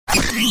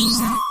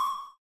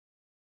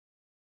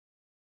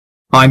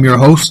I'm your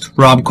host,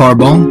 Rob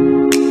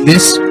Carbone.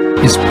 This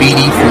is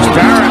BD4.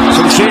 Barrett,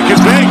 some shake is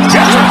big.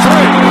 Gets for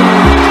three.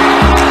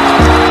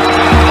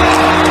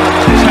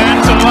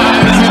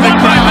 Tantalizing the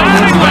crowd.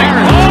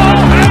 Fires.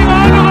 Oh, hang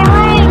on to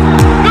the roof.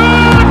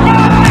 Goodbye.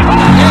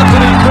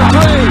 Anthony for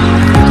three.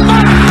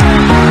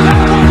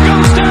 That one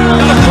goes down.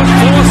 Gotta put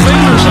 4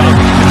 fingers up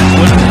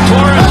when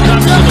Torres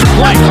comes to the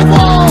plate.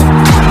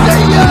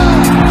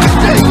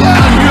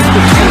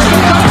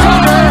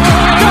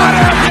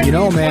 You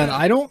know, man,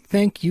 I don't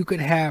think you could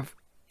have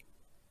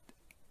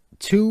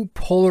two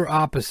polar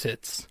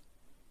opposites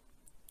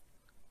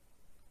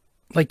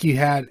like you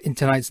had in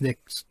tonight's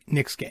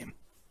Knicks game.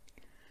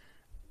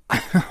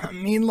 I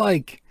mean,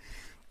 like,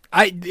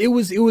 it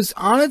was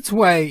on its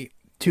way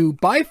to,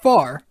 by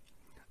far,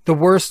 the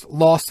worst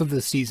loss of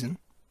the season.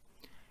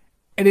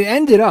 And it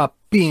ended up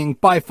being,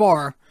 by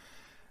far,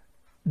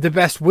 the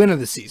best win of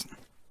the season.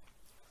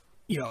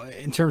 You know,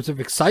 in terms of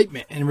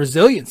excitement and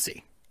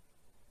resiliency.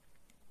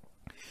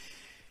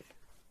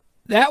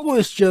 That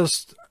was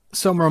just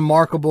some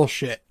remarkable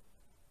shit.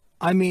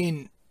 I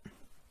mean,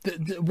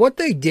 what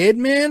they did,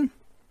 man,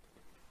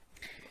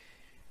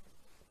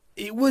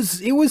 it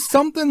was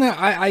something that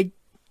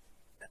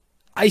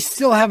I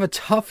still have a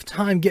tough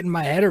time getting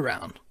my head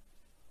around.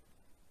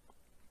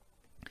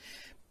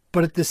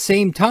 But at the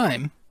same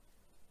time,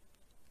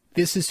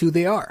 this is who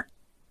they are.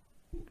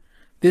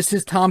 This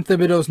is Tom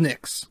Thibodeau's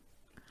Knicks.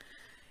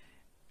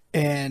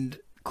 And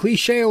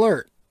cliche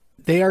alert,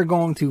 they are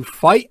going to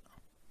fight.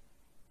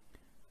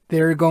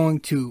 They're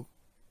going to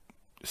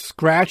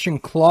scratch and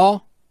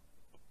claw.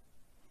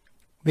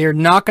 They're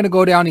not going to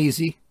go down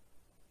easy.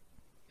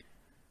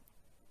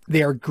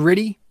 They are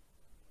gritty.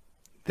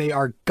 They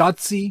are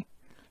gutsy.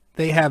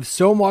 They have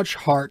so much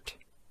heart.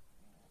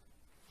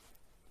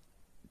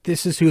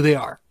 This is who they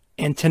are.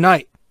 And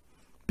tonight,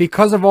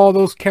 because of all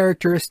those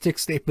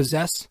characteristics they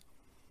possess,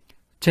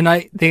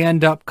 tonight they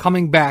end up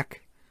coming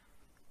back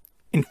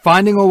and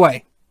finding a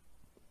way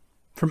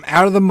from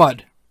out of the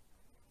mud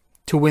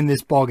to win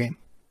this ballgame.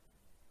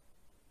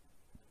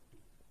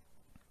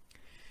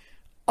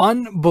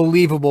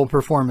 Unbelievable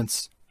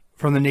performance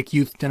from the Knick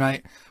youth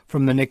tonight,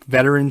 from the Knick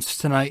veterans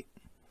tonight.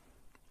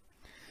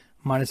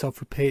 Minus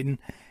Elfrid Payton.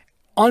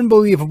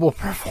 Unbelievable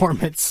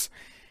performance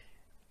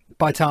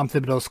by Tom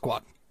Thibodeau's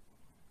squad.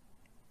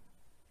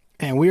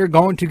 And we are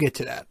going to get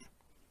to that.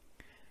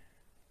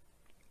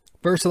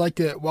 First, I'd like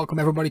to welcome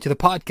everybody to the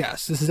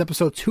podcast. This is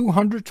episode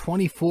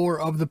 224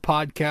 of the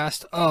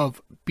podcast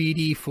of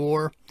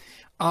BD4.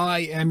 I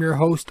am your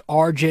host,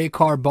 RJ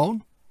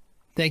Carbone.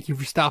 Thank you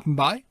for stopping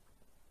by.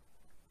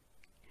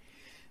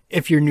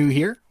 If you're new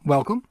here,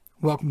 welcome.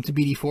 Welcome to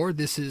BD4.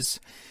 This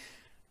is,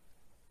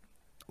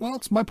 well,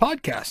 it's my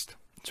podcast.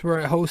 It's where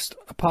I host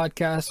a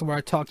podcast where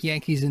I talk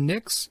Yankees and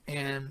Knicks.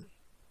 And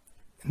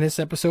in this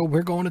episode,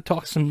 we're going to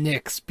talk some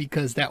Knicks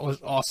because that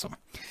was awesome.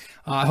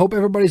 I hope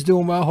everybody's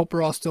doing well. Hope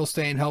we're all still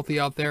staying healthy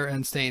out there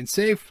and staying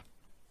safe.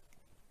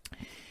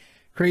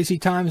 Crazy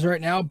times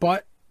right now,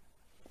 but,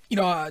 you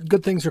know,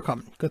 good things are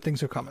coming. Good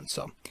things are coming.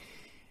 So,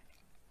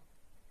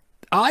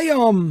 I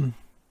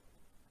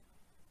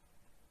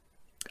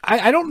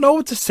don't know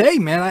what to say,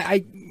 man.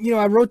 I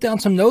wrote down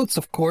some notes,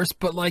 of course,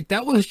 but like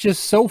that was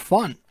just so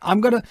fun. You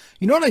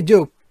know what I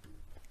do?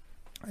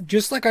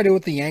 Just like I do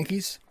with the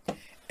Yankees,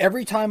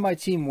 every time my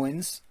team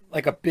wins,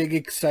 like a big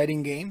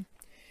exciting game,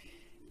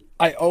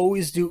 I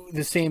always do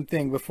the same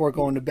thing before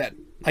going to bed.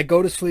 I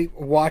go to sleep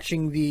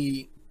watching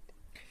the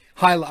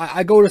highlight.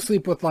 I go to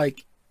sleep with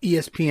like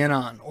ESPN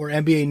on or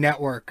NBA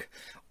Network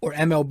or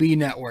MLB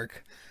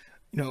Network,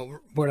 you know,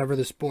 whatever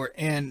the sport,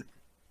 and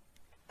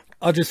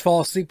I'll just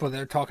fall asleep when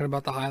they're talking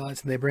about the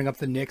highlights and they bring up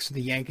the Knicks or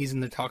the Yankees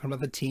and they're talking about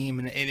the team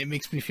and it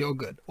makes me feel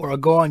good. Or I'll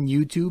go on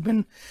YouTube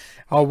and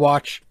I'll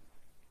watch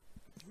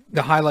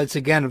the highlights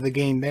again of the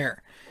game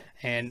there.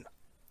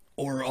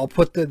 Or I'll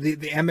put the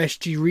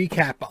MSG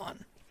recap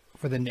on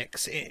for the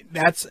Knicks. And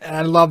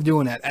I love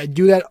doing that. I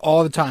do that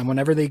all the time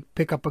whenever they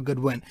pick up a good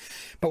win.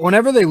 But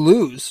whenever they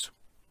lose,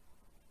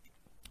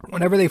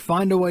 whenever they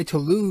find a way to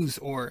lose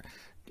or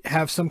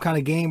have some kind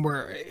of game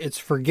where it's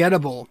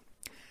forgettable,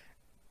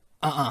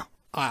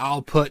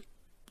 I'll put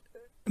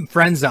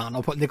Friends on.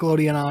 I'll put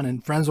Nickelodeon on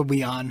and Friends will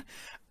be on.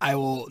 I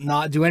will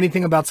not do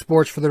anything about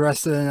sports for the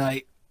rest of the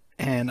night.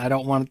 And I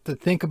don't want to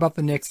think about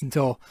the Knicks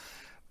until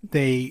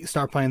they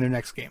start playing their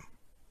next game.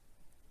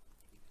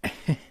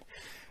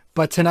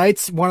 But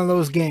tonight's one of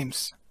those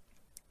games.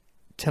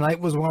 Tonight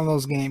was one of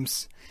those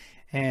games.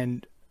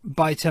 And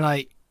by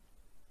tonight,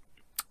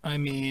 I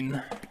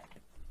mean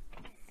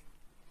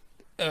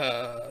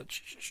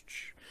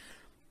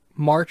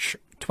March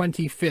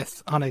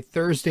 25th on a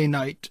Thursday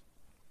night.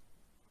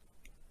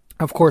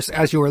 Of course,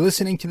 as you are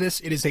listening to this,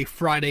 it is a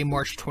Friday,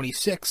 March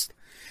 26th.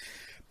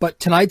 But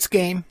tonight's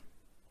game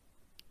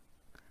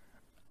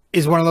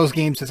is one of those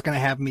games that's going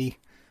to have me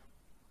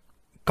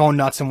going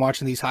nuts and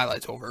watching these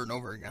highlights over and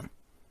over again.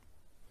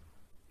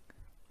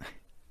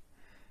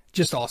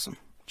 Just awesome.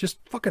 Just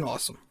fucking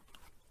awesome.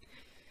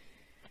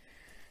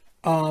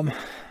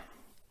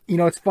 You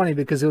know, it's funny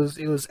because it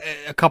was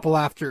a couple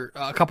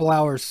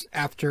hours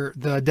after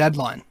the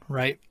deadline,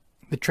 right?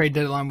 The trade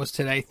deadline was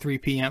today, 3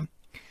 p.m.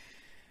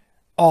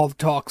 All the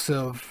talks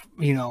of,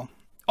 you know,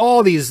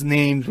 all these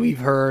names we've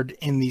heard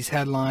in these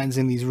headlines,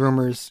 in these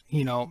rumors,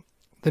 you know,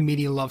 the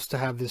media loves to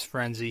have this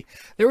frenzy.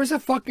 There was a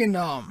fucking,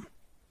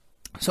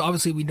 so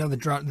obviously we know the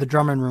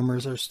Drummond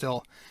rumors are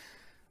still,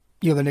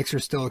 you know, the Knicks are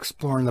still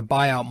exploring the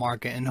buyout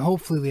market, and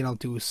hopefully they don't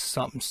do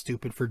something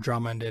stupid for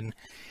Drummond and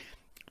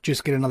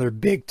just get another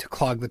big to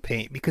clog the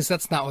paint, because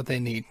that's not what they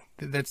need.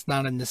 That's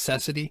not a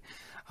necessity.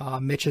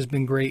 Mitch has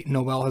been great.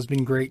 Noel has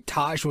been great.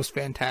 Taj was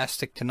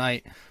fantastic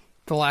tonight.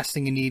 The last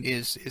thing you need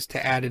is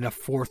to add in a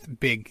fourth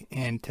big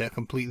and to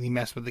completely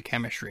mess with the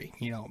chemistry,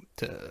 you know,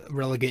 to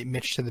relegate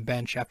Mitch to the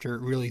bench after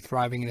really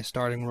thriving in a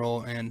starting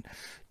role, and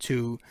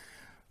to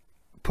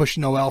push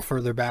Noel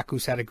further back,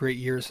 who's had a great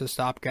year as a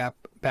stopgap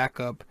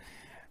backup.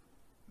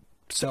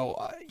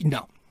 So,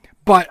 no.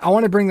 But I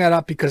want to bring that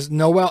up because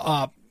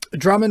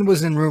Drummond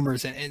was in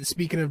rumors, and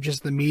speaking of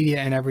just the media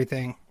and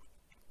everything,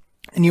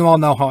 and you all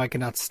know how I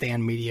cannot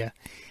stand media.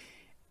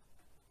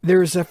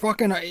 There's a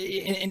fucking,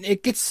 and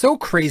it gets so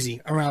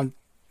crazy around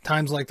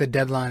times like the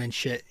deadline and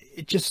shit.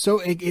 It's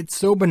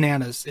so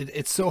bananas.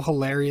 It's so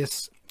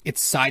hilarious.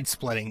 It's side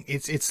splitting.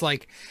 It's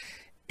like,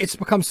 it's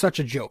become such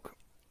a joke.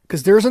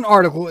 Because there's an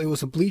article, it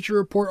was a Bleacher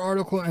Report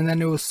article, and then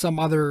there was some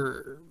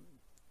other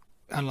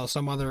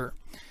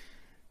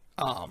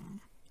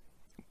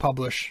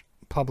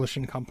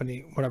publishing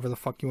company, whatever the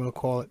fuck you want to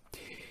call it.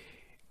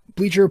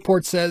 Bleacher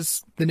Report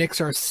says the Knicks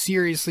are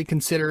seriously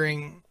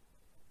considering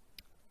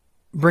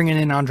bringing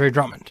in Andre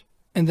Drummond.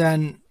 And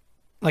then,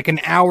 like an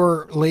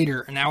hour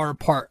later, an hour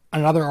apart,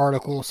 another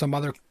article, some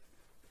other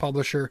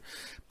publisher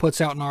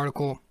puts out an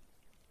article.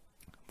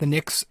 The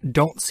Knicks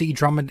don't see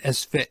Drummond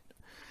as fit.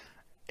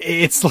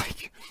 It's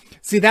like,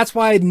 see, that's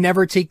why I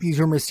never take these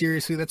rumors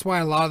seriously. That's why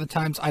a lot of the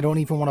times I don't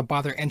even want to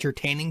bother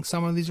entertaining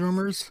some of these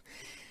rumors.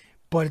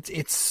 But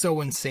it's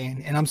so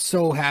insane, and I'm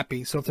so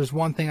happy. So if there's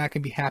one thing I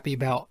can be happy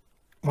about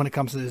when it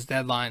comes to this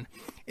deadline,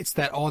 it's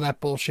that all that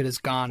bullshit is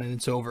gone and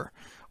it's over.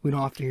 We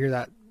don't have to hear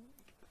that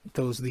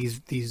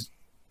these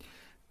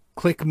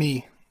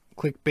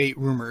clickbait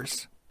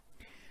rumors.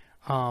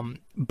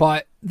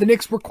 But the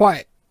Knicks were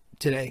quiet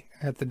today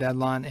at the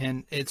deadline,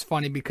 and it's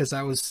funny because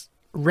I was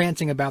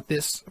ranting about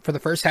this for the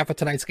first half of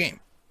tonight's game.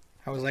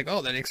 I was like,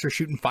 oh, the Knicks are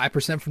shooting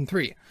 5% from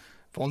three.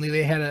 If only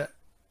they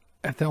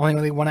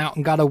went out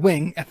and got a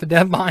wing at the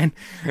deadline.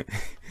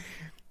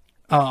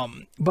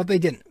 But they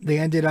didn't. They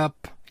ended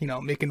up, you know,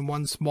 making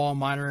one small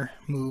minor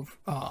move.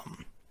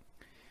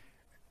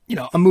 You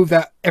know, a move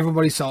that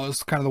everybody saw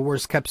was kind of the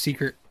worst kept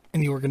secret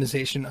in the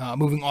organization.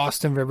 Moving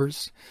Austin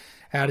Rivers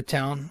out of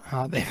town.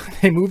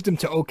 They moved him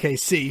to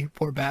OKC,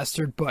 poor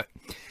bastard. But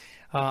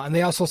and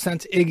they also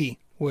sent Iggy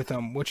with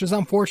him, which is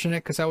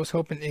unfortunate because I was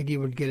hoping Iggy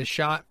would get a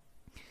shot.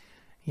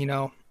 You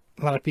know,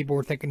 a lot of people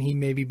were thinking he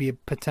maybe be a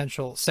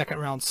potential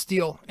second-round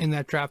steal in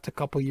that draft a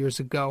couple years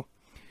ago.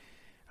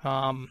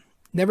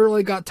 Never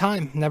really got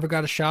time. Never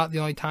got a shot. The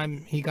only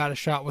time he got a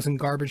shot was in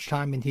garbage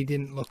time, and he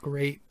didn't look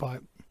great.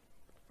 But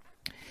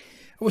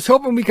I was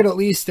hoping we could at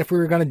least, if we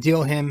were going to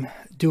deal him,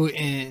 do it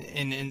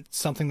in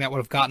something that would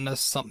have gotten us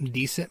something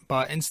decent.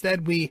 But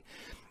instead, we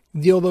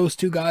deal those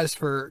two guys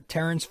for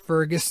Terrence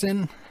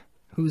Ferguson,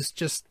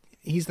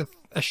 he's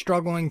a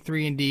struggling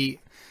 3-and-D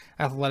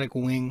athletic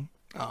wing,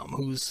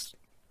 who's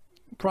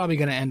probably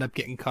going to end up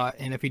getting cut,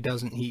 and if he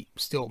doesn't, he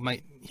still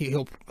might. He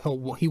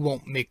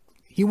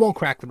won't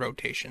crack the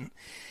rotation.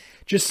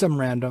 Just some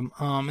random.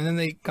 And then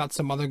they got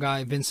some other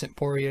guy, Vincent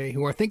Poirier,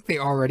 who I think they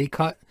already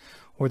cut,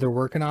 or they're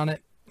working on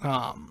it.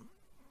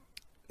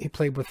 He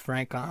played with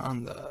Frank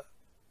on the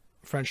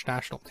French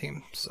national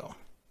team, so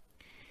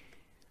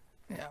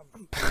yeah.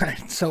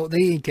 So they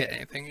didn't get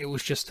anything. It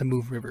was just to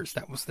move Rivers.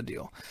 That was the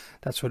deal.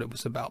 That's what it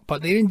was about.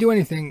 But they didn't do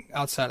anything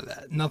outside of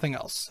that. Nothing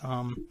else.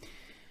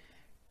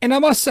 And I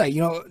must say,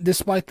 you know,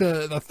 despite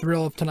the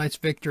thrill of tonight's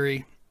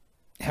victory,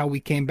 how we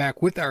came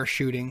back with our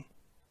shooting,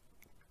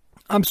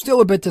 I'm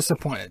still a bit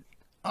disappointed.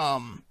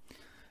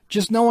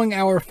 Just knowing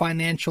our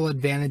financial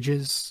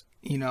advantages,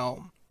 you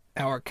know,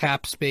 our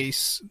cap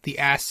space, the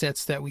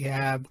assets that we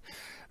have,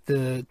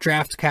 the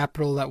draft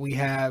capital that we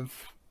have,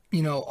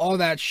 you know, all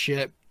that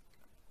shit.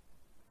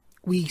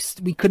 We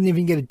couldn't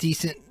even get a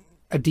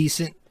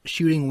decent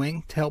shooting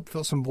wing to help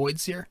fill some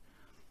voids here.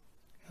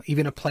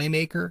 Even a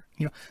playmaker.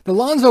 You know, the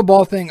Lonzo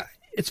Ball thing,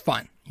 it's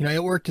fine. You know,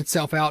 it worked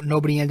itself out.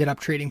 Nobody ended up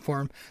trading for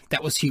him.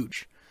 That was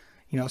huge.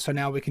 You know, so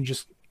now we can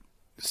just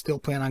still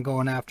plan on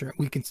going after it.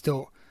 We can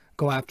still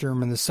go after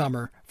him in the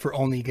summer for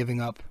not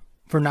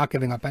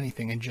giving up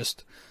anything and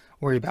just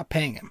worry about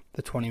paying him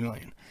the $20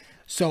 million.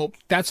 So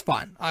that's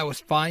fine. I was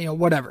fine. You know,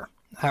 whatever.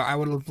 I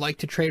would have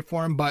liked to trade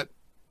for him, but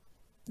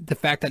the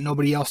fact that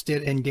nobody else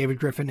did and David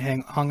Griffin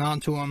hung on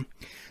to him,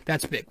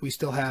 that's big. We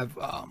still have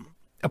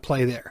a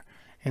play there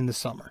in the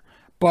summer.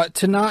 But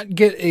to not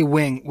get a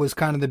wing was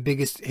kind of the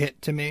biggest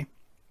hit to me.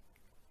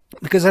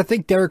 Because I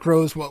think Derrick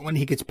Rose, when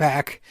he gets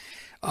back,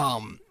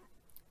 and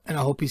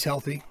I hope he's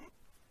healthy,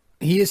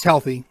 he is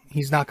healthy.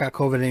 He's not got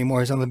COVID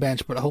anymore. He's on the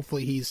bench, but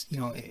hopefully he's,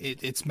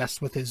 it's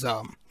messed with his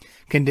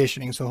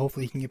conditioning, so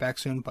hopefully he can get back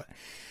soon. But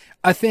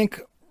I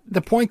think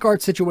the point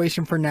guard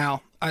situation for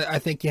now, I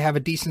think you have a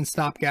decent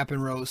stopgap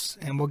in Rose,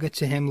 and we'll get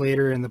to him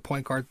later in the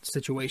point guard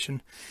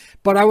situation.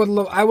 But I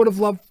would have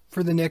loved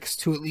for the Knicks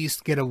to at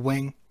least get a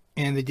wing,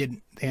 and they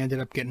didn't. They ended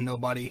up getting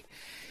nobody.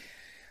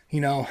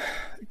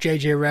 JJ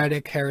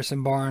Redick,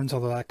 Harrison Barnes,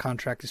 although that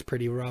contract is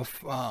pretty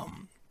rough.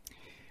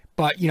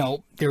 But,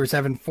 there was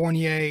Evan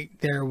Fournier,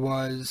 there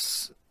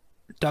was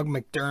Doug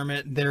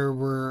McDermott, there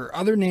were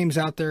other names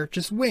out there,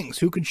 just wings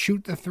who could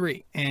shoot the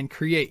three and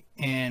create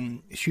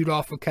and shoot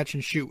off a catch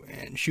and shoot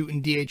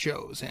in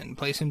DHOs and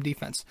play some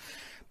defense.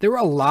 There were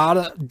a lot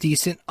of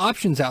decent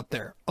options out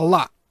there, a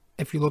lot,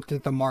 if you looked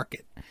at the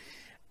market.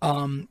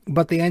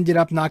 But they ended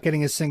up not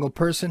getting a single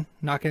person,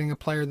 not getting a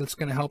player that's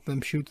going to help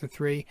them shoot the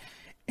three.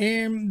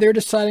 And they're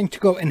deciding to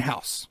go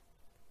in-house.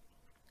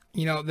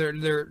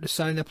 They're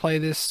deciding to play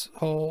this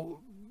whole,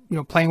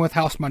 playing with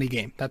house money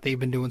game that they've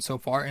been doing so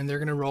far, and they're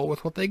going to roll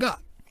with what they got.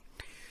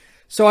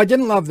 So I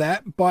didn't love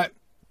that, but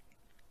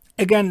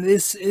again,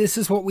 this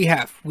is what we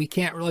have. We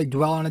can't really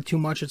dwell on it too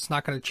much. It's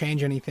not going to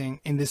change anything,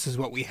 and this is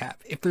what we have.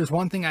 If there's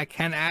one thing I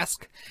can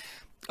ask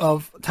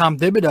of Tom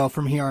Thibodeau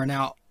from here on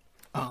out,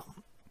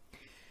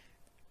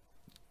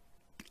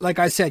 like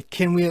I said,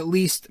 can we at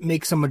least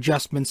make some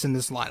adjustments in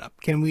this lineup?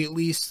 Can we at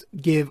least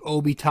give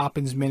Obi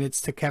Toppin's minutes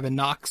to Kevin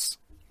Knox?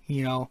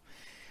 We know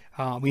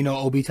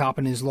Obi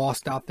Toppin is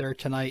lost out there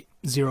tonight,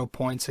 0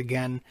 points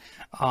again.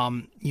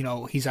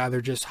 He's either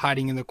just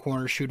hiding in the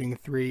corner shooting a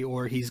three,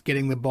 or he's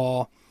getting the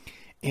ball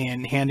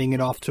and handing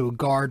it off to a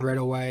guard right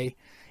away.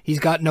 He's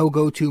got no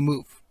go-to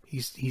move.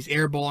 He's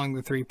airballing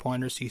the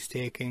three-pointers he's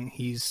taking.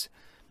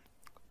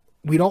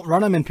 We don't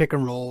run him in pick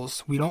and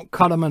rolls. We don't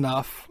cut him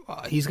enough.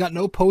 He's got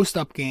no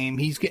post-up game.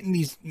 He's getting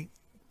these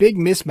big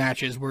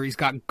mismatches where he's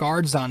got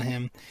guards on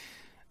him,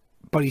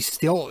 but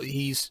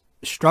he's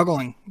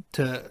struggling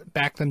to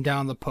back them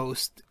down the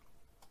post.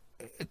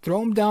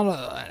 Throw him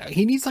down.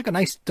 He needs like a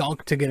nice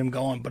dunk to get him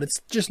going, but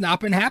it's just not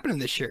been happening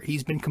this year.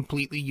 He's been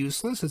completely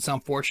useless. It's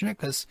unfortunate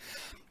because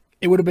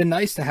it would have been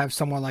nice to have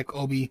someone like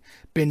Obi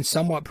been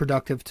somewhat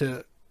productive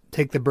to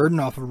take the burden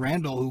off of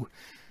Randall, who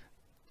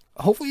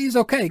hopefully he's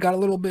okay. Got a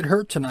little bit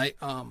hurt tonight.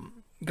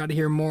 Got to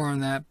hear more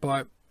on that,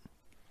 but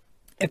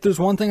if there's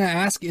one thing I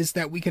ask is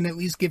that we can at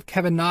least give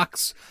Kevin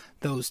Knox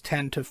those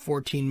 10 to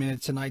 14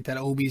 minutes a night that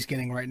Obi's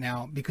getting right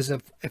now. Because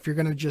if you're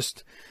going to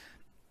just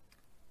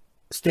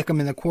stick him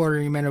in the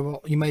quarter, you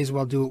may as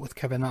well do it with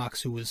Kevin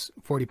Knox, who was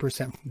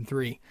 40% from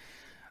three,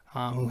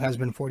 who has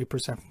been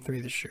 40% from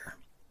three this year.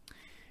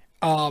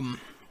 And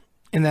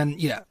then,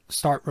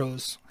 start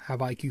Rose, have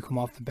IQ come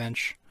off the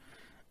bench.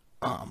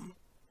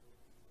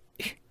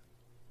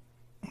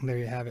 There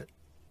you have it.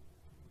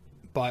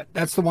 But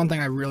that's the one thing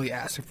I really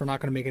ask. If we're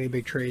not going to make any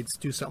big trades,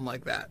 do something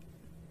like that.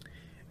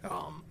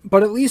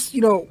 But at least,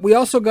 we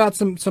also got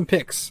some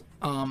picks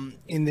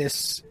in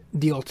this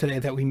deal today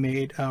that we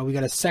made. We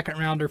got a second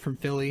rounder from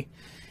Philly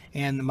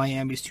and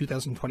Miami's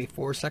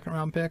 2024 second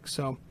round pick.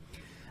 So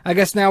I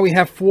guess now we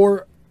have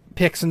 4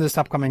 picks in this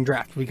upcoming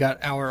draft. We got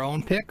our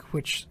own pick,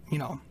 which,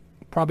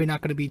 probably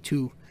not going to be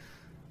too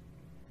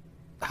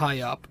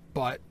high up,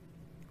 but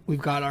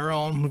we've got our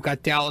own. We've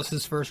got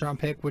Dallas's first round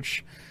pick,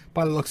 which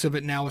by the looks of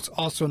it now, it's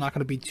also not going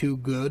to be too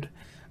good.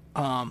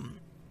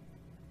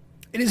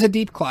 It is a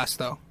deep class,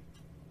 though.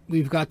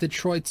 We've got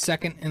Detroit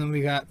second, and then we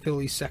got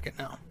Philly second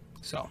now.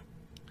 So,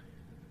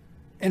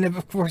 and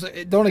of course,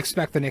 don't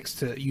expect the Knicks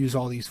to use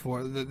all these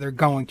 4. They're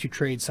going to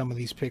trade some of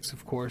these picks,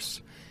 of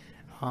course,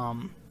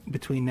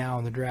 between now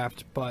and the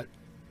draft. But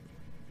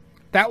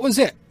that was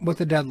it with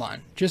the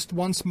deadline. Just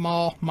one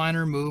small,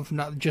 minor move,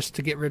 not just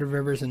to get rid of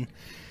Rivers and.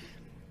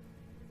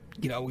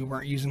 We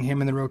weren't using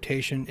him in the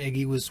rotation.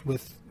 Iggy was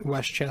with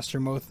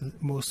Westchester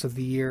most of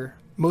the year.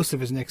 Most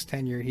of his Knicks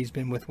tenure, he's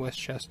been with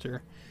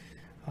Westchester.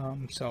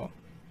 So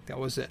that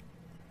was it.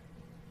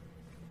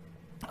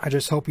 I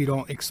just hope you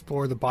don't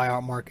explore the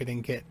buyout market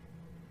and get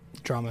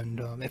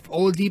Drummond. If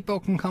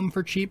Oladipo can come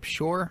for cheap,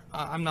 sure.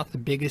 I'm not the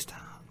biggest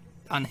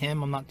on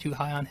him. I'm not too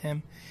high on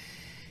him.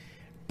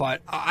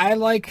 But I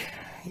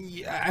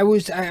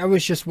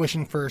was just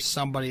wishing for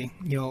somebody,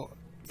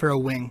 for a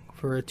wing,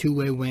 for a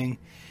two-way wing.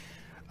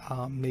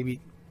 Maybe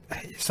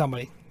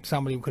somebody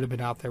could have been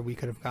out there we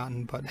could have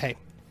gotten, but hey,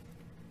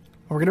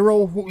 we're going to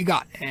roll with what we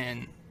got,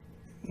 and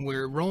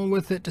we're rolling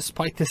with it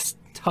despite this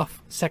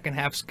tough second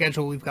half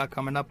schedule we've got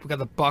coming up. We've got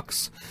the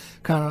Bucks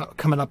kind of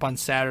coming up on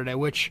Saturday,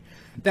 which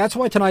that's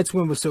why tonight's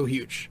win was so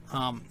huge.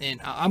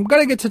 And I'm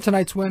going to get to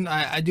tonight's win.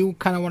 I do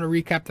kind of want to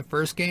recap the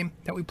first game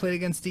that we played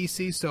against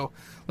DC, so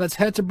let's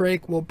head to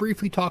break. We'll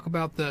briefly talk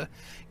about the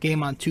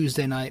game on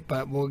Tuesday night,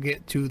 but we'll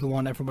get to the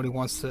one everybody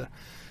wants to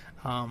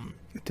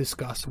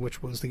discuss,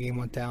 which was the game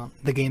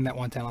that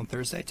went down on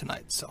Thursday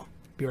tonight. So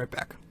be right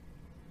back.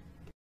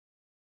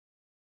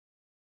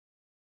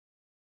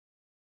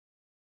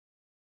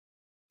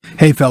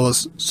 Hey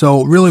fellas,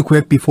 so really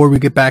quick before we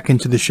get back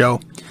into the show,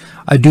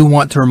 I do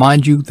want to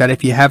remind you that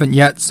if you haven't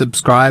yet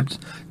subscribed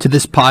to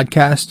this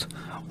podcast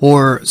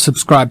or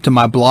subscribe to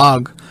my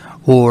blog,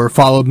 or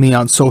follow me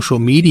on social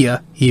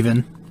media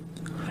even,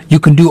 you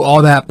can do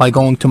all that by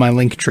going to my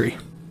link tree.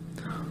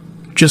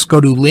 Just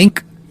go to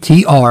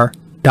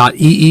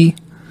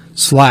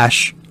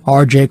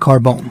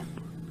linktr.ee/RJCarbone.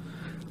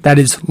 That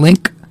is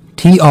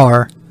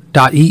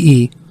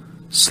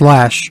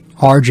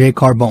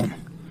linktr.ee/RJCarbone.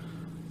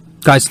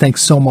 Guys,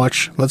 thanks so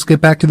much. Let's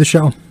get back to the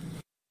show.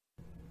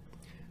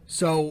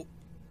 So,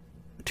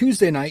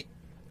 Tuesday night,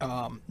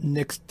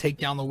 Knicks take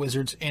down the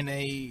Wizards in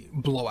a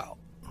blowout,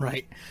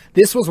 right?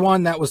 This was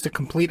one that was the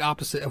complete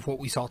opposite of what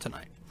we saw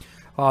tonight.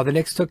 The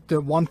Knicks took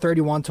the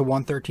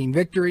 131-113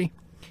 victory,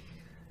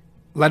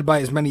 led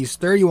by as many as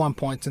 31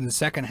 points in the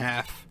second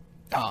half.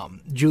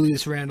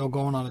 Julius Randle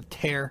going on a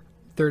tear,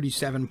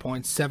 37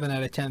 points, 7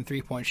 out of 10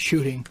 three-point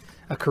shooting,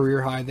 a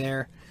career high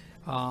there.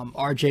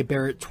 RJ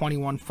Barrett,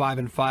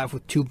 21-5-5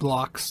 with 2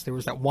 blocks. There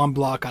was that one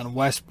block on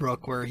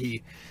Westbrook where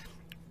he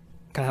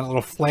kind of had a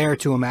little flair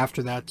to him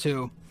after that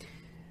too.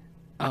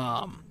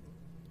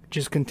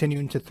 Just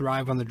continuing to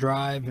thrive on the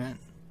drive and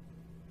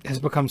has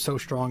become so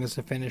strong as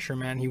a finisher,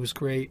 man. He was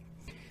great.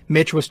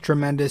 Mitch was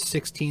tremendous,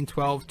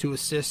 16-12, 2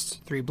 assists,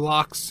 3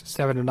 blocks,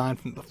 7 of 9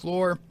 from the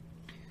floor.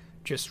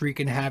 Just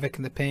wreaking havoc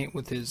in the paint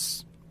with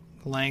his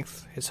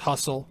length, his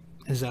hustle,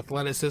 his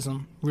athleticism.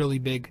 Really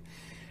big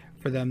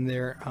for them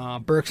there.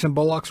 Burks and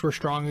Bullocks were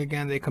strong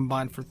again. They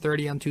combined for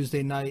 30 on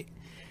Tuesday night.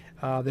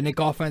 The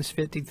Knicks offense,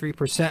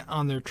 53%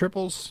 on their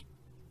triples.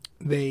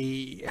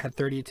 They had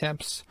 30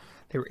 attempts.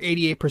 They were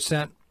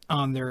 88%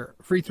 on their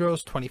free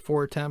throws,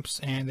 24 attempts,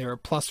 and they were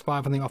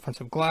 +5 on the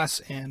offensive glass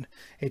and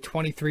a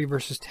 23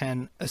 versus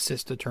 10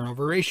 assist to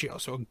turnover ratio.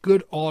 So a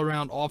good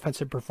all-around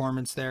offensive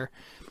performance there.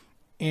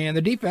 And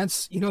the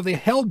defense, they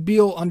held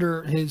Beal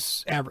under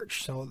his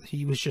average. So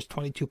he was just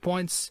 22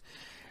 points.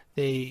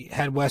 They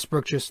had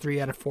Westbrook just 3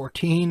 out of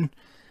 14,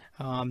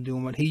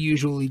 doing what he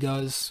usually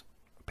does,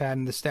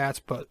 padding the stats,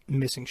 but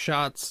missing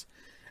shots.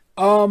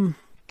 The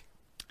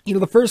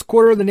first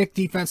quarter, the Knicks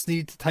defense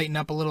needed to tighten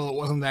up a little. It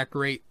wasn't that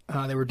great.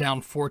 They were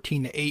down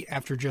 14-8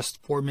 after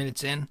just 4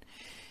 minutes in.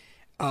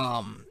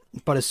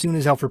 But as soon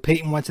as Elfrid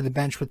Payton went to the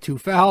bench with 2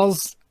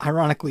 fouls,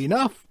 ironically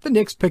enough, the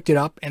Knicks picked it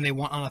up and they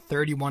went on a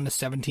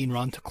 31-17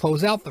 run to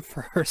close out the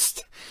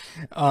first.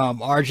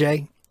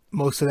 RJ,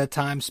 most of that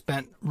time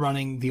spent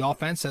running the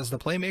offense as the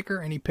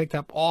playmaker, and he picked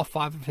up all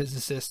 5 of his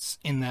assists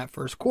in that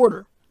first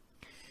quarter.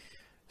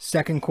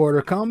 Second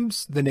quarter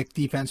comes, the Knicks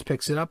defense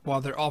picks it up while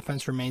their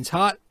offense remains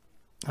hot.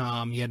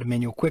 You had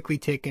Emmanuel Quickley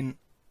taken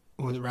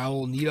with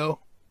Raul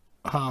Neto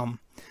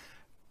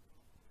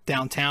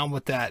downtown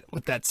with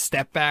that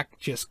step back,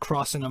 just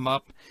crossing him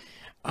up.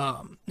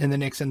 And the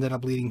Knicks ended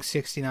up leading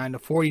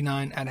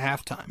 69-49 at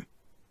halftime.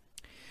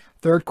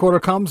 Third quarter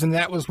comes, and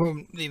that was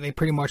when they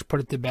pretty much put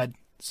it to bed,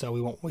 so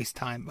we won't waste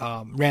time.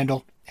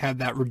 Randle had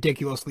that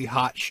ridiculously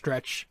hot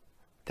stretch,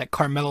 that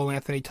Carmelo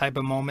Anthony type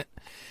of moment,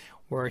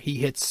 where he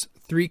hits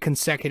 3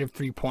 consecutive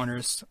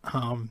three-pointers.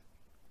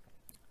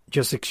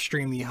 Just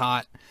extremely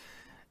hot.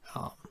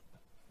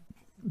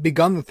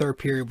 Begun the third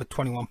period with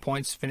 21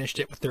 points, finished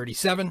it with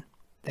 37.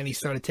 Then he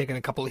started taking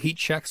a couple of heat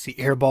checks. He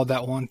airballed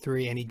that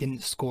 1-3, and he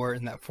didn't score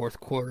in that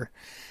fourth quarter.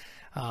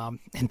 And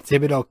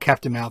Thibodeau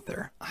kept him out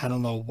there. I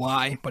don't know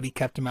why, but he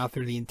kept him out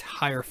there the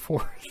entire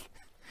fourth.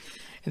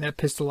 And that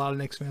pissed a lot of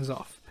Knicks fans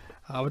off.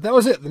 But that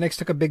was it. The Knicks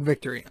took a big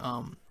victory.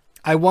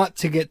 I want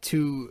to get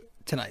to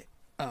tonight.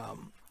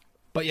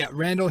 But yeah,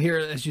 Randle here,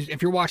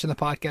 if you're watching the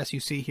podcast, you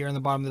see here on the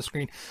bottom of the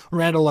screen,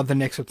 Randle led the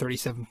Knicks with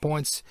 37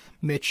 points.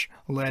 Mitch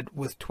led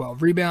with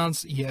 12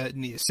 rebounds. You had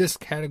in the assist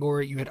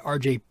category, you had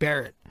RJ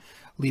Barrett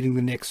leading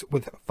the Knicks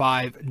with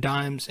 5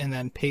 dimes, and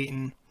then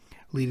Payton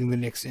leading the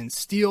Knicks in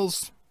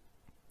steals.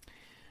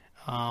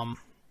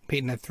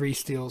 Payton had 3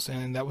 steals,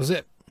 and that was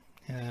it.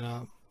 And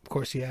of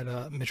course, you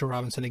had Mitchell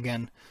Robinson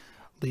again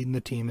leading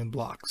the team in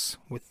blocks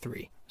with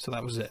 3. So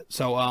that was it.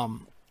 So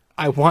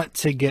I want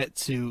to get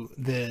to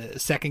the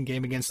second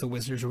game against the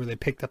Wizards where they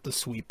picked up the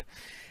sweep.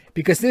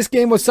 Because this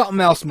game was something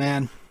else,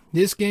 man.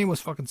 This game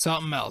was fucking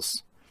something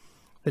else.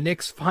 The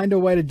Knicks find a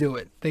way to do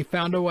it. They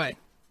found a way.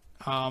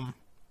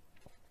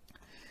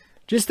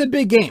 Just a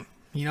big game,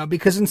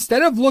 because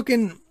instead of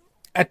looking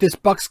at this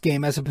Bucks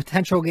game as a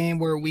potential game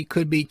where we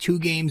could be 2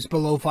 games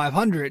below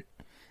 500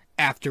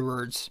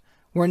 afterwards,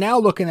 we're now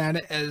looking at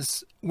it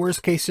as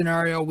worst case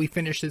scenario, we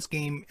finish this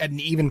game at an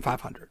even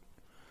 500.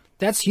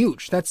 That's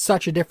huge. That's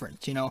such a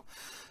difference,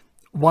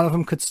 One of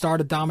them could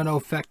start a domino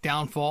effect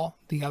downfall.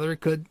 The other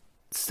could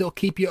still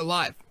keep you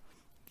alive.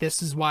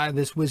 This is why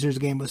this Wizards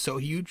game was so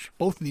huge.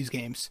 Both of these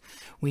games,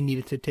 we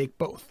needed to take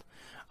both.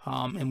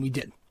 And we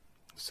did.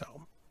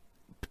 So,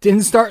 it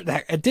didn't start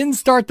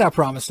that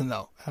promising,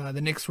 though.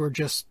 The Knicks were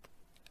just,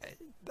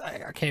 I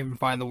can't even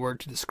find the word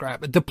to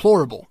describe it.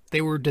 Deplorable. They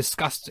were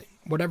disgusting.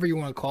 Whatever you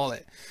want to call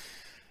it.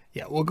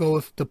 Yeah, we'll go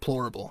with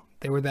deplorable.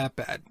 They were that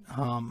bad.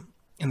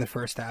 In the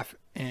first half,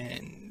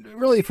 and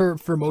really for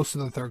most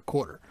of the third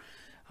quarter.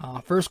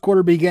 First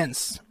quarter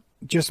begins.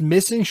 Just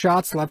missing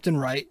shots left and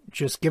right,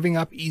 just giving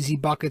up easy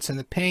buckets in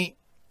the paint,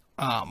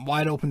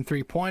 wide open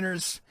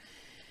 3-pointers.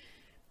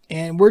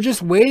 And we're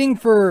just waiting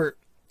for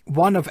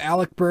one of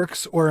Alec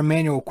Burks or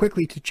Emmanuel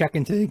Quickley to check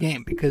into the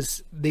game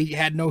because they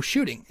had no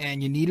shooting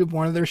and you needed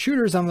one of their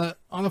shooters on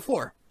the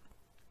floor.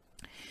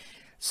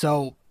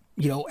 So,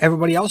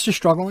 everybody else is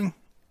struggling.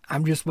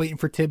 I'm just waiting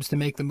for Tibbs to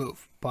make the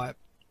move. But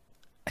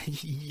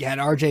you had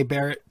RJ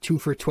Barrett 2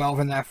 for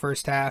 12 in that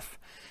first half.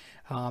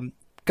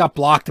 Got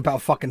blocked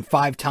about fucking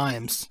 5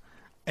 times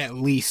at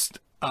least.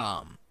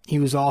 He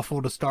was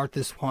awful to start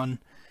this one.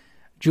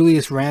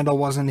 Julius Randle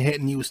wasn't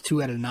hitting. He was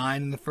 2 out of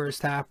 9 in the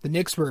first half. The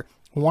Knicks were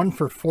 1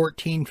 for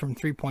 14 from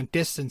 3-point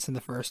distance in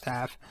the first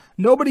half.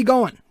 Nobody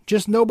going.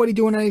 Just nobody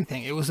doing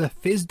anything. It was a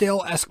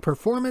Fizdale-esque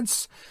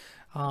performance.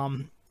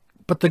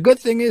 But the good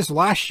thing is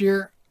last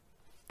year,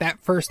 that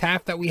first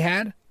half that we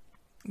had,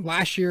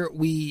 last year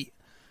we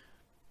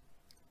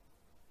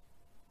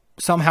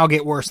somehow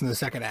get worse in the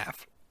second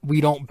half.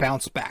 We don't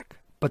bounce back.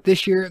 But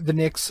this year, the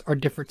Knicks are a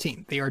different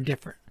team. They are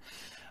different.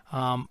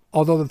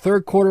 Although the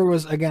third quarter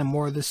was, again,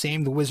 more of the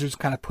same, the Wizards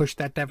kind of pushed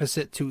that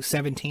deficit to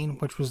 17,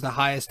 which was the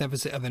highest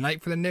deficit of the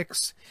night for the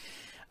Knicks.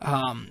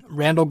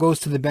 Randall goes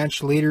to the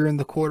bench later in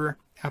the quarter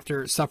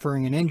after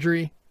suffering an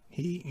injury.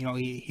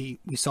 We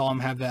saw him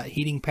have that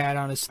heating pad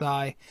on his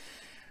thigh,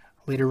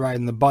 later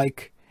riding the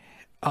bike.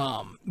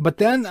 But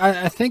then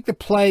I think the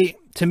play,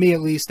 to me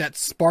at least, that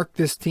sparked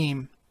this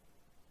team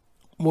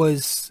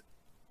was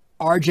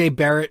RJ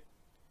Barrett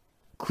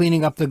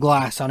cleaning up the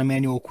glass on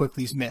Emmanuel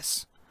Quickley's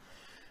miss.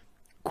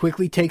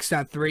 Quickley takes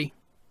that 3,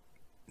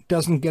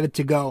 doesn't get it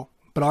to go,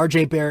 but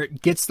RJ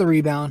Barrett gets the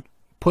rebound,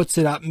 puts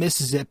it up,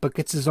 misses it, but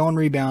gets his own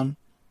rebound,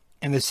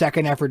 and the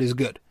second effort is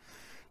good.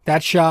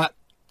 That shot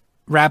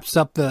wraps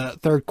up the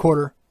third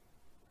quarter,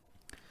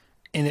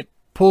 and it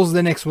pulls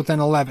the Knicks within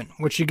 11,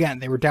 which again,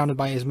 they were down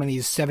by as many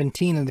as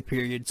 17 in the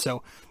period,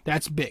 so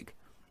that's big.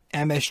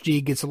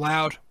 MSG gets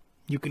loud.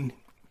 You can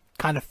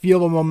kind of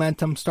feel the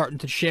momentum starting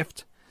to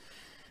shift.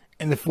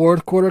 And the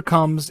fourth quarter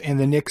comes, and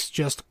the Knicks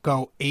just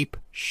go ape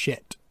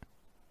shit.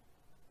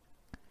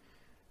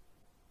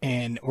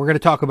 And we're going to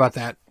talk about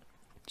that.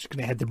 Just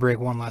going to head to break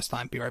one last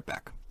time. Be right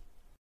back.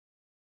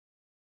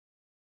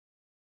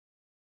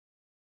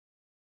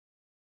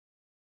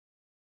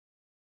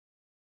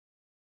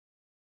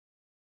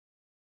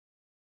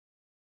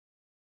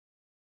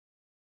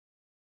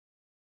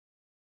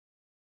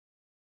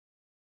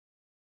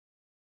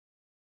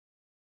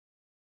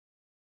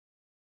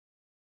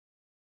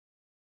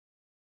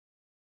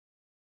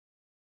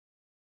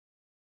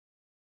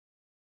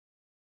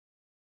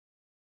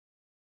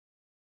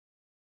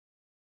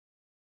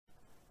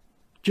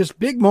 Just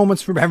big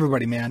moments from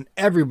everybody, man.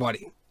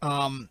 Everybody.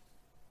 And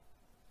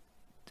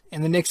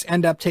the Knicks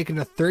end up taking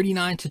a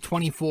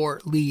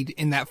 39-24 lead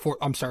in that fourth.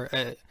 I'm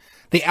sorry.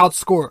 They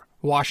outscore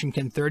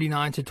Washington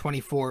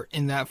 39-24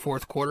 in that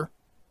fourth quarter.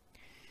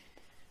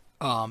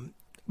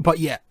 But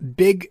yeah,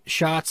 big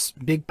shots,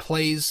 big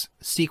plays,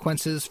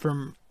 sequences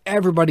from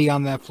everybody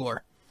on that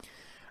floor.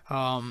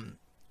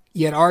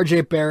 You had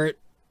RJ Barrett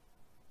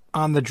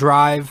on the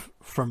drive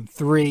from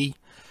 3.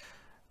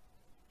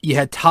 You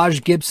had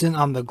Taj Gibson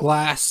on the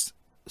glass,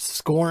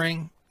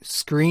 scoring,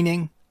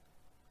 screening.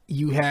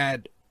 You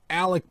had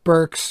Alec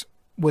Burks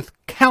with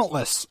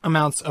countless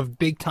amounts of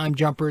big-time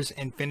jumpers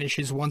and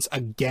finishes once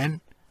again,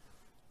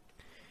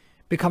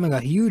 becoming a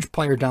huge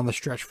player down the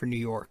stretch for New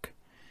York.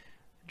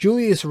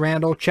 Julius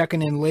Randle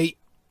checking in late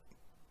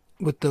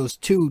with those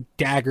 2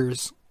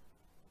 daggers,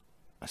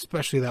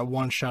 especially that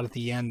one shot at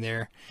the end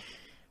there.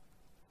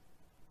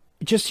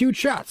 Just huge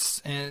shots.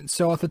 And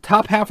so at the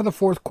top half of the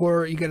fourth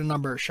quarter, you get a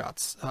number of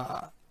shots.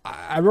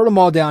 I wrote them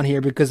all down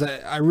here because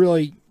I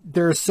really,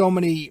 there are so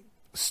many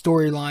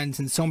storylines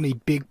and so many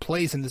big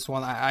plays in this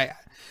one. I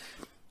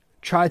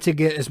tried to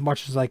get as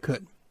much as I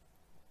could.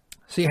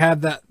 So you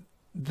have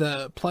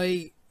the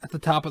play at the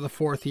top of the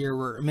fourth here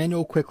where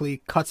Emmanuel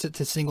Quickley cuts it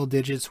to single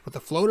digits with a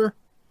floater.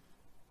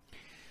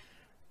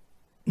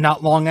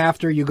 Not long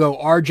after, you go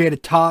RJ to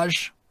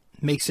Taj,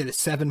 makes it a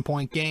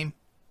 7-point game.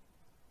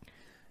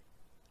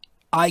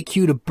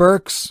 IQ to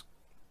Burks,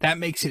 that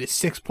makes it a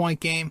 6-point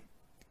game.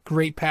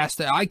 Great pass.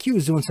 IQ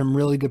is doing some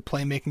really good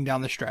playmaking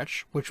down the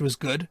stretch, which was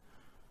good.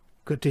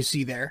 Good to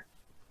see there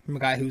from a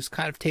guy who's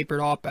kind of tapered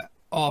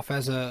off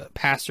as a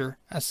passer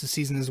as the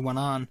season has went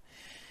on.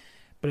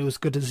 But it was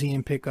good to see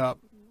him pick up.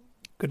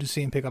 Good to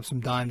see him pick up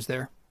some dimes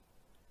there.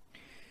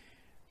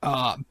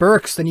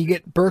 Burks, then you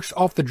get Burks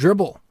off the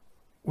dribble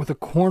with a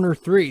corner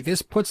 3.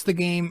 This puts the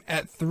game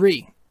at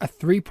 3. A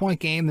 3-point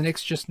game. The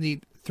Knicks just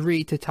need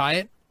 3 to tie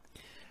it.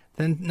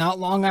 Then not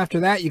long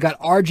after that, you got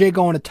RJ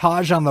going to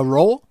Taj on the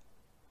roll.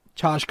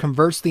 Taj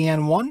converts the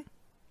N1.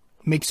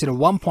 Makes it a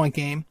 1-point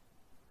game.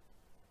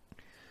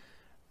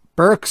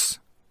 Burks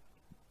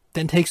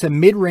then takes a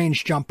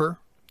mid-range jumper.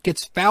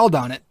 Gets fouled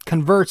on it.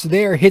 Converts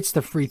there. Hits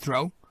the free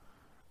throw.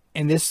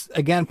 And this,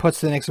 again,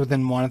 puts the Knicks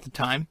within 1 at the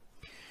time.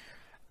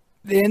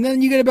 And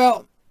then you get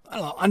about,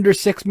 under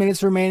 6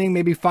 minutes remaining.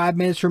 Maybe 5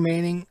 minutes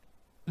remaining.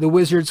 The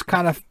Wizards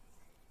kind of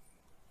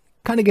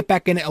get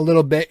back in it a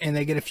little bit, and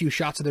they get a few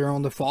shots of their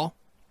own to fall.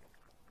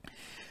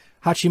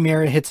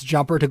 Hachimura hits a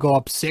jumper to go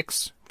up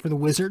 6 for the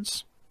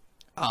Wizards.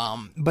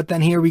 But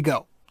then here we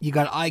go. You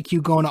got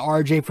IQ going to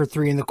RJ for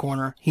 3 in the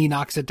corner. He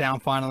knocks it down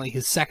finally,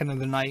 his second of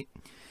the night.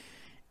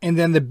 And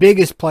then the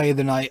biggest play of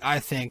the night, I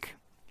think,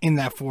 in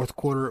that fourth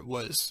quarter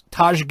was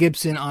Taj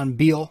Gibson on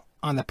Beal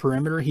on the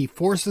perimeter. He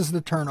forces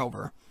the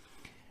turnover.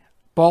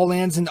 Ball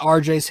lands in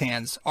RJ's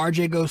hands.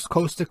 RJ goes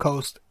coast to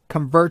coast,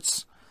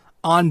 converts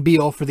on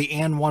Beal for the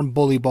and one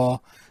bully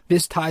ball.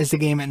 This ties the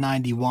game at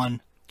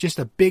 91. Just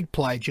a big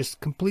play, just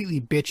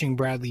completely bitching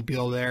Bradley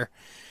Beal there.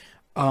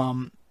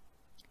 And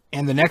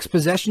the next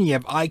possession, you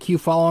have IQ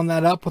following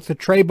that up with the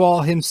tray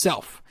ball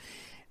himself.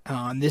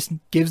 This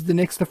gives the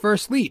Knicks the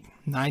first lead,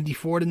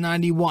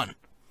 94-91.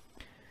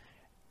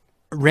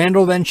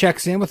 Randall then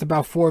checks in with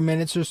about 4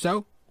 minutes or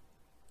so.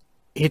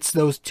 Hits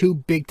those 2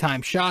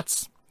 big-time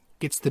shots.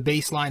 Gets the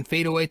baseline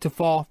fadeaway to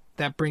fall.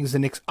 That brings the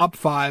Knicks up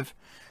 5.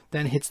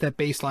 Then hits that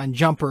baseline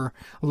jumper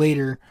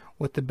later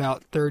with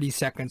about 30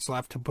 seconds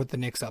left to put the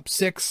Knicks up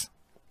 6.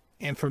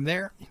 And from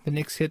there, the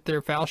Knicks hit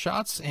their foul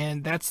shots,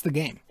 and that's the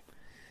game.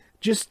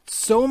 Just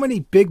so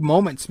many big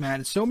moments,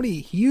 man. So many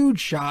huge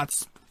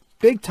shots,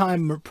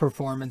 big-time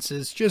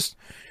performances. Just,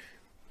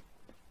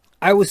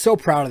 I was so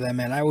proud of them,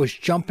 man. I was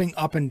jumping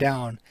up and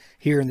down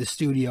here in the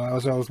studio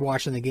as I was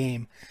watching the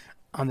game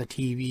on the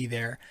TV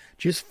there.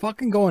 Just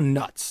fucking going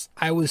nuts.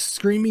 I was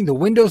screaming. The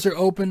windows are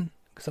open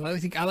because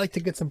I like to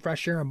get some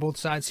fresh air on both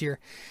sides here.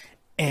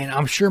 And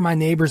I'm sure my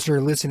neighbors are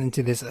listening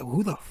to this.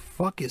 Who the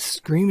fuck is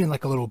screaming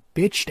like a little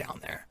bitch down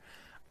there?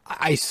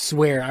 I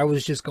swear, I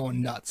was just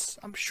going nuts.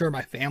 I'm sure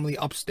my family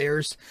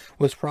upstairs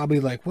was probably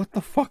like, what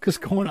the fuck is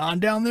going on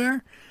down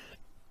there?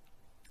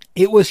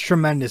 It was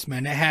tremendous,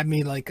 man. It had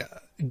me like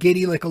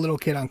giddy like a little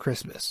kid on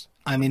Christmas.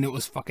 I mean, it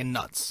was fucking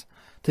nuts.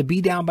 To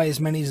be down by as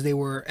many as they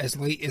were as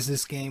late as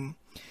this game,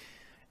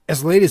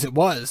 as late as it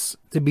was,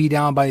 to be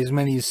down by as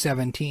many as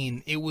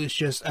 17, it was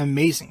just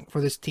amazing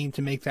for this team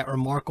to make that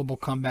remarkable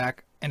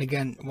comeback. And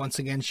again, once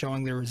again,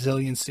 showing their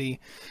resiliency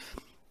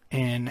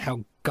and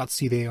how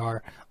gutsy they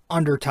are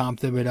under Tom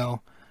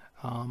Thibodeau.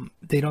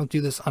 They don't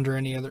do this under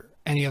any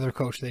other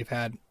coach they've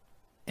had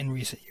in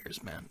recent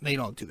years, man. They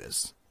don't do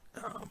this.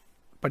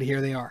 But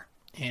here they are.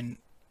 And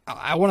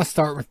I want to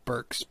start with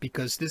Burks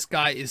because this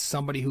guy is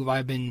somebody who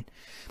I've been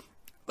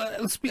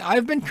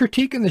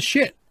critiquing the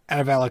shit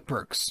out of Alec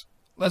Burks.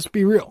 Let's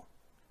be real.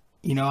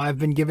 You know, I've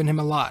been giving him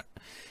a lot.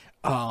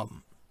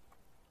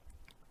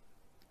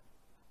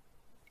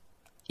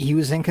 He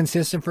was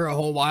inconsistent for a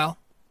whole while.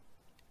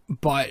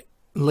 But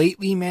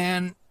lately,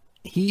 man,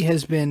 he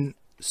has been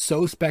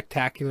so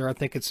spectacular. I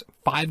think it's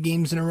 5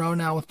 games in a row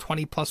now with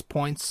 20-plus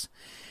points.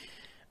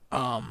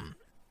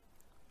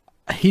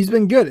 He's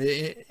been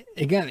good.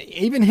 Again,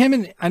 even him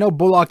and I know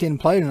Bullock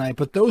didn't play tonight,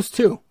 but those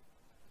two,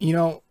 you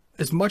know,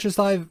 as much as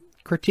I've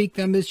critiqued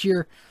them this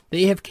year,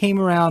 they have came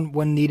around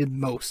when needed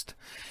most.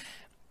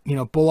 You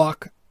know,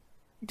 Bullock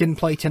didn't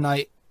play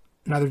tonight.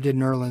 Neither did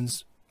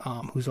Nerlens,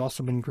 who's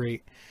also been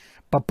great.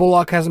 But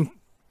Bullock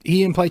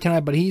he didn't play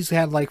tonight, but he's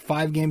had like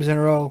 5 games in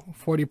a row,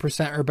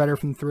 40% or better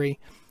from 3.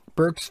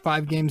 Burks,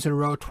 5 games in a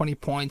row, 20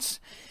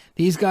 points.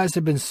 These guys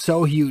have been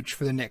so huge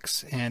for the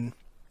Knicks, and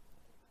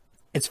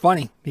it's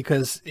funny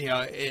because, you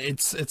know,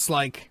 it's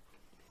like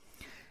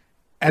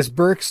as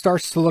Burks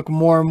starts to look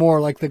more and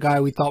more like the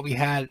guy we thought we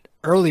had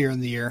earlier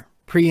in the year,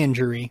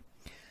 pre-injury,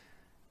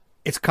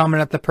 it's coming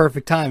at the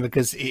perfect time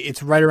because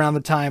it's right around the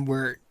time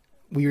where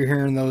we were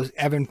hearing those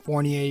Evan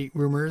Fournier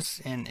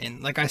rumors.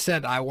 And like I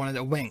said, I wanted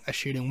a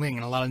shooting wing.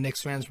 And a lot of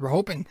Knicks fans were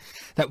hoping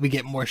that we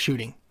get more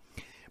shooting.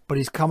 But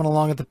he's coming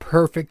along at the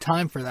perfect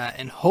time for that.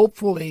 And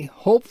hopefully,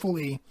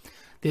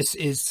 this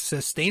is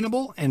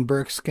sustainable and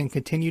Burks can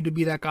continue to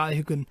be that guy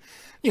who can,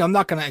 you know, I'm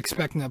not going to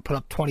expect him to put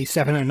up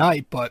 27 a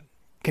night, but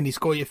can he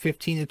score you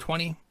 15 to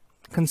 20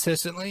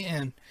 consistently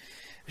and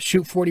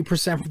shoot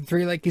 40% from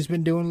 3 like he's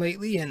been doing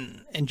lately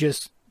and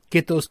just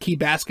get those key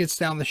baskets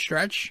down the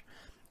stretch?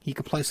 He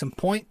can play some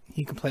point.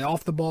 He can play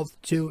off the ball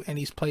too, and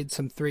he's played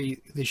some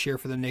 3 this year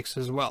for the Knicks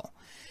as well.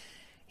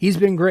 He's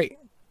been great.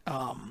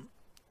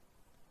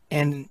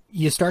 And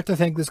you start to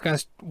think this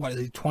guy's,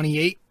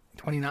 28,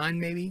 29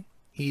 maybe?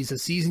 He's a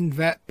seasoned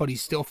vet, but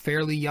he's still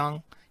fairly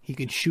young. He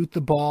can shoot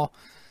the ball.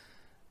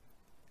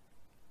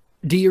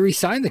 Do you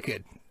re-sign the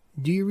kid?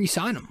 Do you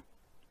re-sign him?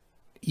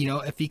 You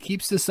know, if he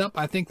keeps this up,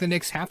 I think the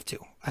Knicks have to.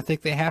 I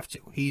think they have to.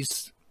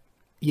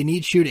 You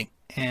need shooting.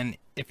 And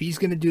if he's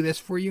going to do this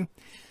for you,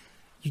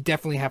 you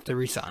definitely have to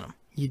re-sign him.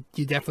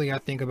 You definitely got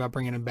to think about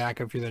bringing him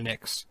back if you're the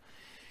Knicks.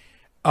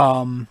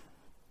 But,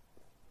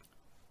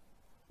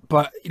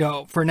 you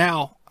know, for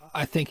now,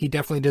 I think he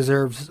definitely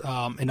deserves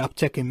an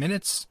uptick in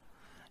minutes.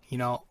 You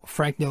know,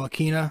 Frank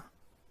Ntilikina,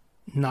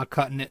 not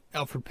cutting it.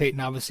 Elfrid Payton,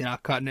 obviously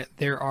not cutting it.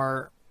 There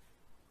are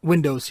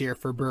windows here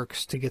for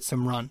Burks to get some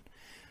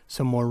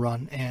more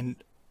run, and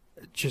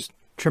just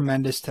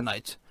tremendous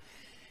tonight.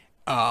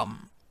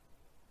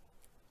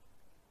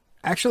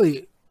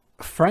 Actually,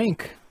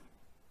 Frank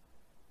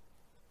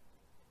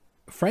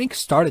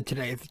started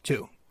today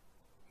too,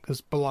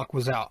 because Bullock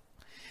was out.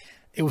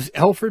 It was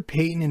Elfrid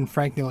Payton and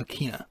Frank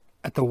Ntilikina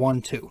at the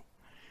 1-2.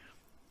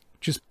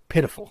 Just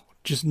pitiful.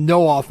 Just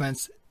no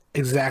offense,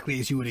 exactly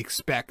as you would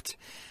expect.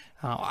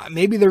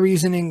 Maybe the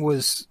reasoning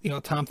was,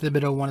 Tom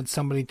Thibodeau wanted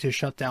somebody to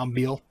shut down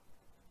Beal.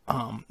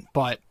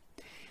 But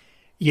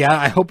yeah,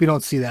 I hope you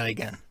don't see that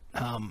again.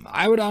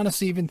 I would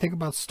honestly even think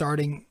about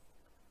starting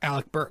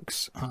Alec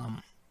Burks.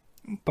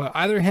 But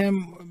either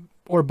him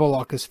or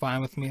Bullock is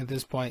fine with me at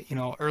this point.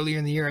 Earlier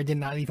in the year, I did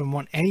not even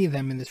want any of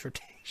them in this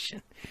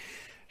rotation.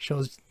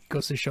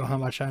 Goes to show how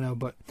much I know.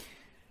 But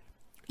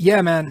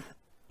yeah, man,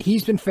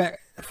 he's been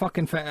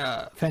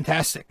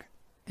fantastic.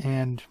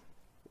 And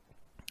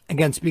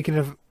again, speaking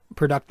of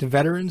productive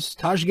veterans,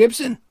 Taj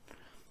Gibson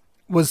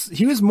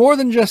was more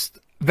than just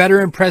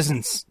veteran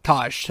presence.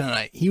 Taj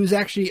tonight, he was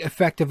actually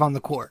effective on the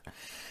court.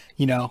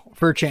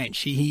 For a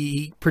change,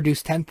 he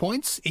produced 10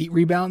 points, 8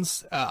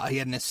 rebounds. He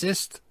had an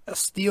assist, a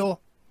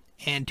steal,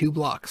 and 2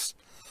 blocks.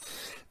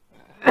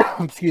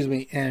 Excuse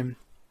me. And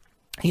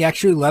he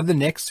actually led the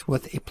Knicks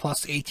with a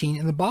plus 18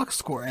 in the box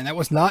score, and that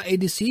was not a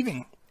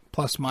deceiving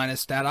plus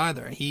minus stat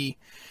either. He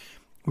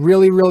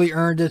really, really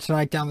earned it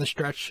tonight down the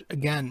stretch.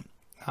 Again,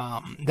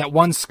 that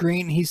one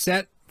screen he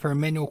set for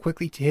Emmanuel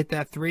Quickley to hit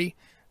that 3,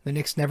 the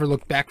Knicks never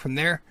looked back from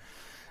there.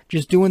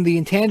 Just doing the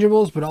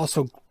intangibles, but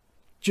also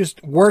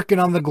just working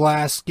on the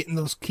glass, getting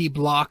those key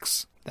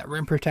blocks. That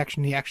rim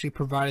protection he actually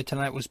provided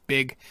tonight was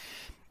big.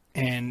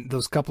 And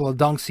those couple of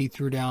dunks he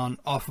threw down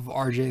off of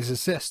RJ's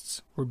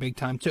assists were big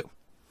time too.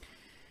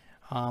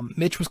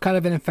 Mitch was kind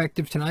of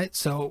ineffective tonight,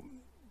 so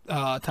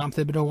Tom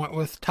Thibodeau went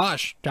with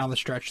Taj down the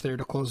stretch there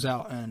to close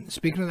out. And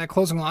speaking of that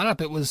closing lineup,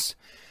 it was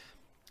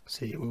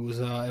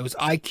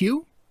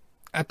IQ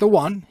at the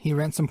 1. He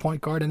ran some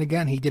point guard, and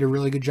again, he did a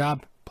really good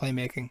job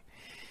playmaking.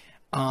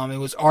 It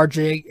was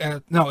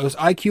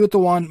IQ at the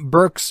 1,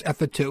 Burks at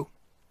the 2,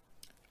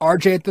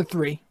 RJ at the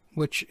 3,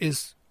 which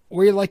is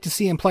where you like to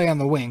see him play on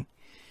the wing.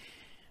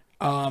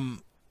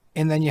 And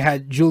then you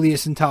had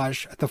Julius and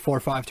Taj at the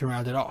 4-5 to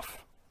round it off.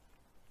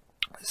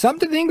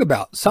 Something to think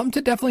about. Something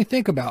to definitely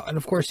think about. And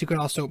of course, you can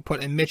also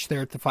put in Mitch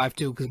there at the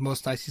 5-2 because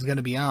most nights he's going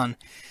to be on.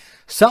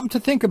 Something to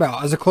think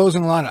about as a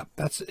closing lineup.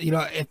 That's,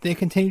 if they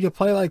continue to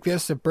play like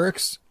this, if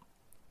Burks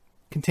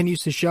continues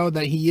to show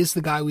that he is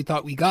the guy we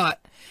thought we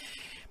got,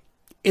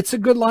 it's a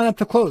good lineup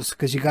to close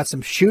because you got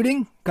some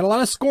shooting, got a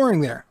lot of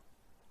scoring there,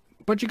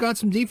 but you got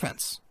some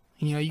defense.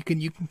 You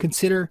can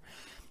consider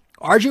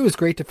RJ was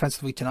great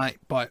defensively tonight,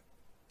 but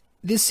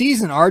this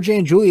season RJ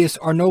and Julius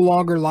are no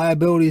longer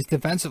liabilities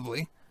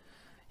defensively.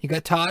 You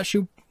got Taj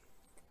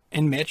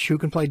and Mitch who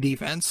can play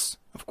defense.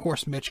 Of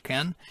course, Mitch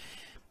can.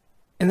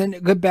 And then a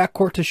good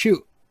backcourt to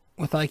shoot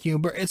with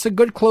IQ. It's a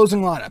good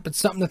closing lineup. It's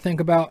something to think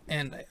about.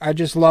 And I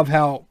just love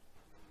how,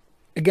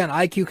 again,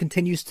 IQ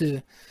continues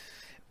to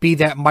be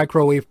that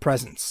microwave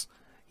presence.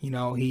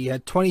 He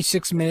had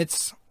 26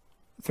 minutes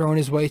thrown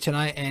his way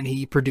tonight, and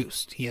he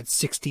produced. He had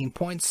 16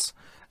 points,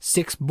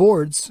 6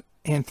 boards,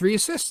 and 3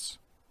 assists.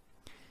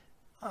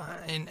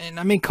 And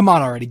I mean, come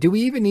on already. Do we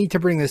even need to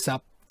bring this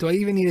up? Do I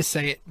even need to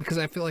say it? Because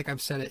I feel like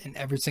I've said it in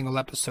every single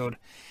episode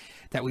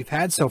that we've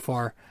had so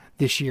far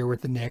this year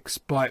with the Knicks.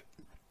 But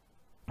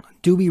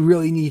do we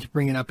really need to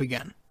bring it up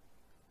again?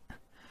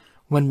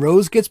 When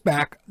Rose gets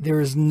back, there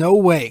is no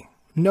way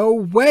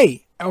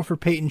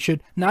Elfrid Payton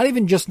should not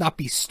even just not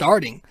be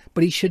starting,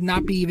 but he should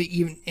not be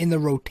even in the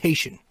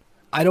rotation.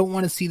 I don't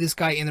want to see this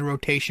guy in the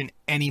rotation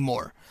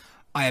anymore.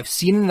 I have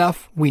seen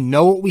enough. We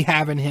know what we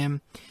have in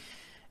him.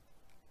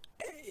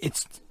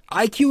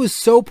 IQ is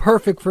so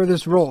perfect for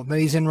this role that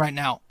he's in right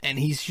now, and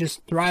he's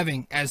just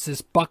thriving as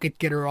this bucket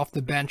getter off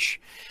the bench.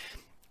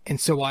 And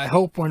so I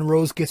hope when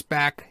Rose gets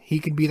back, he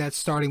can be that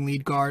starting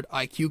lead guard.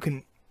 IQ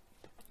can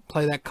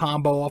play that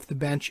combo off the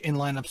bench in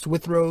lineups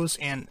with Rose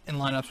and in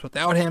lineups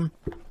without him.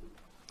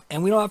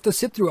 And we don't have to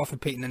sit through Elfrid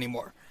Payton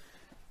anymore.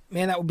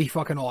 Man, that would be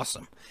fucking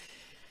awesome.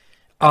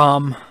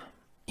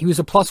 He was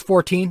a plus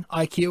 14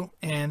 IQ,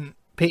 and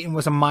Payton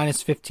was a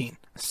minus 15.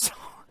 So,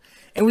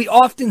 and we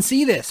often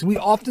see this. We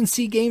often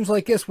see games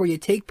like this where you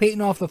take Payton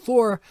off the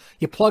floor,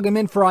 you plug him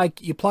in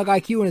you plug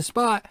IQ in his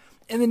spot,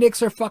 and the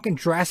Knicks are fucking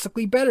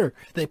drastically better.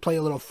 They play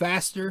a little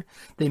faster.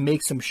 They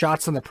make some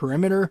shots on the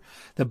perimeter.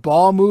 The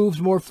ball moves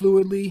more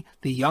fluidly.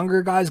 The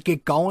younger guys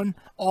get going,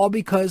 all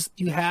because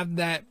you have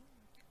that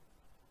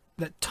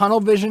tunnel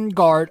vision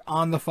guard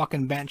on the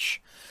fucking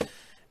bench.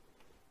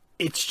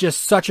 It's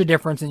just such a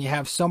difference, and you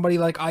have somebody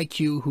like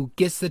IQ who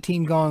gets the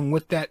team going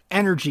with that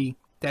energy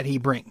that he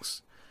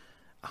brings.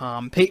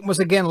 Payton was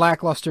again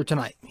lackluster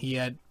tonight. He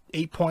had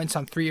 8 points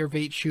on 3 of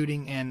 8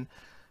 shooting, and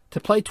to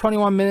play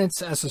 21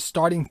 minutes as a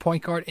starting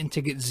point guard and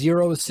to get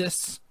 0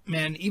 assists,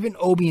 man, even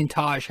Obi and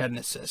Taj had an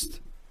assist.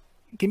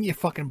 Give me a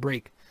fucking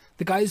break.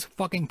 The guy's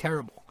fucking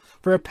terrible.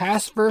 For a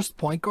pass-first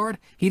point guard,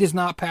 he does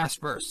not pass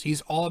first.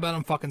 He's all about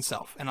him fucking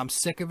self, and I'm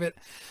sick of it.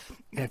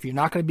 And if you're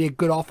not going to be a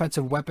good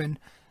offensive weapon,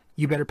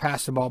 you better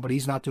pass the ball, but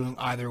he's not doing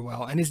either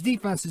well. And his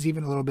defense is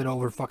even a little bit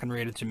over fucking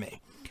rated to me.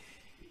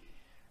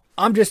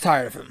 I'm just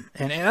tired of him.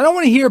 And I don't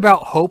want to hear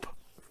about hope.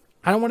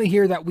 I don't want to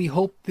hear that we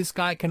hope this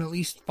guy can at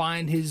least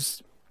find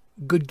his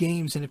good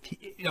games. And if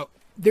he,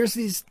 there's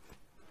these,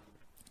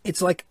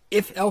 it's like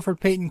if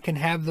Elfrid Payton can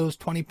have those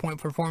 20-point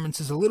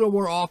performances a little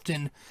more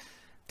often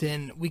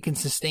then we can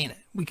sustain it.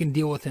 We can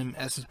deal with him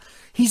as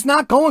he's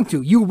not going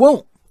to. You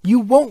won't. You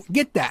won't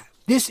get that.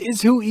 This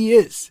is who he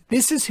is.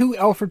 This is who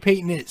Elfrid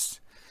Payton is.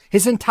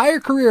 His entire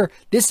career,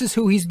 this is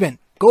who he's been.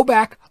 Go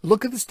back,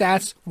 look at the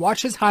stats,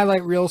 watch his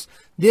highlight reels.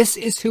 This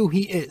is who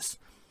he is.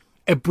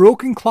 A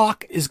broken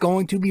clock is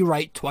going to be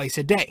right twice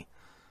a day.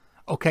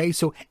 Okay,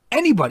 so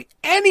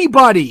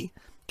anybody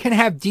can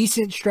have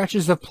decent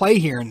stretches of play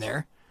here and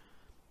there.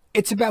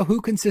 It's about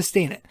who can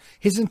sustain it.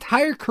 His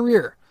entire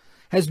career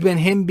has been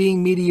him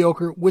being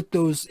mediocre with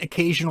those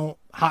occasional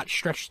hot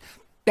stretches.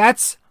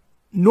 That's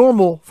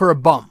normal for a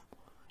bum.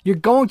 You're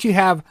going to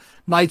have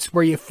nights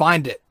where you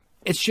find it.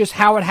 It's just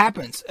how it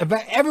happens.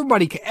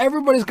 Everybody's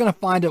going to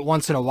find it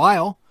once in a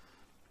while.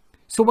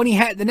 So when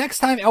the next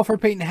time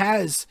Elfrid Payton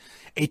has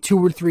a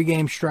 2 or 3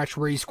 game stretch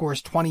where he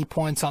scores 20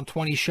 points on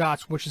 20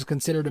 shots, which is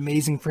considered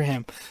amazing for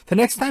him, the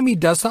next time he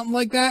does something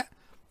like that,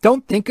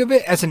 don't think of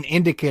it as an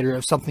indicator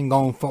of something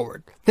going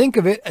forward. Think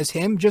of it as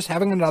him just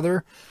having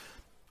another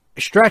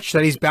stretch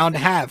that he's bound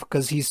to have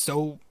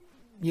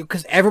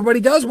because everybody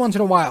does once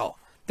in a while.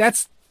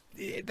 That's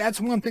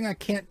one thing I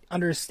can't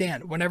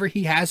understand. Whenever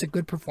he has a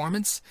good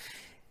performance,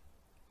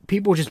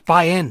 people just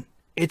buy in.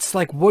 It's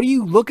like, what are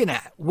you looking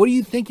at? What do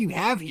you think you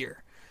have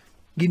here?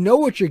 You know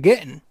what you're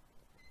getting.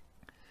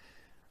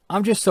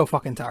 I'm just so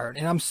fucking tired.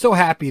 And I'm so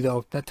happy,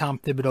 though, that Tom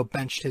Thibodeau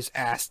benched his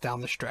ass down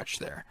the stretch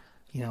there.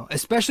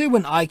 Especially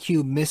when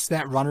IQ missed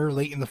that runner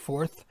late in the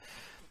fourth.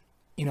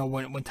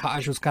 When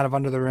Taj was kind of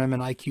under the rim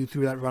and IQ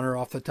threw that runner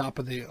off the top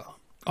of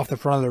off the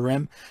front of the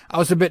rim. I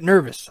was a bit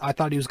nervous. I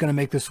thought he was going to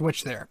make the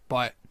switch there,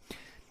 but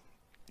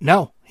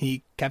no,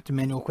 he kept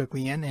Emmanuel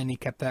quickly in, and he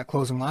kept that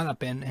closing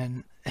lineup in,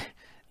 and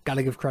got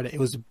to give credit. It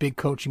was a big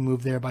coaching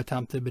move there by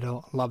Tom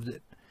Thibodeau. Loved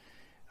it.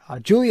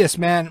 Julius,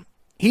 man,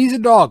 he's a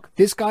dog.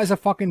 This guy's a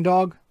fucking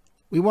dog.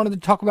 We wanted to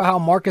talk about how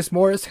Marcus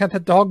Morris had the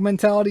dog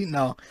mentality.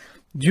 No,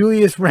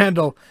 Julius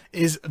Randle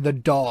is the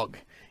dog.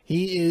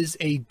 He is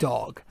a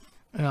dog.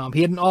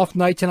 He had an off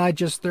night tonight,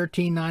 just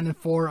 13, 9, and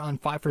 4 on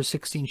 5 for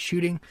 16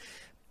 shooting.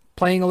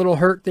 Playing a little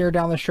hurt there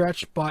down the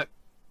stretch,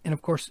 and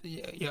of course,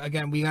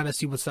 again, we got to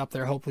see what's up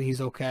there. Hopefully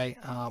he's okay.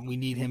 We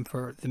need him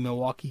for the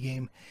Milwaukee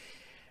game.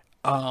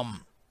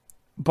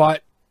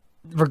 But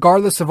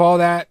regardless of all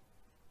that,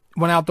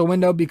 went out the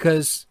window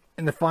because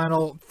in the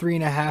final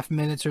 3.5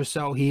 minutes or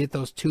so, he hit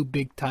those 2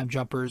 big time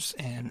jumpers,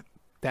 and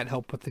that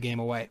helped put the game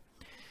away.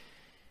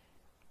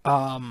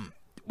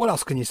 What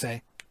else can you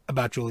say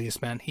about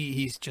Julius, man?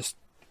 He's just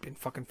been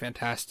fucking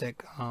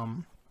fantastic.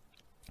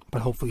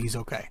 But hopefully he's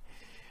okay.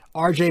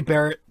 RJ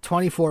Barrett,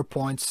 24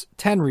 points,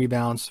 10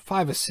 rebounds,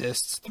 5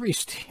 assists, 3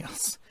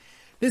 steals.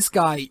 This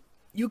guy,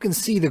 you can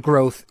see the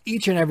growth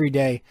each and every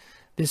day.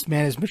 This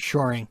man is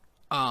maturing.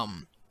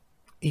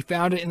 He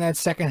found it in that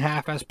second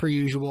half as per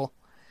usual.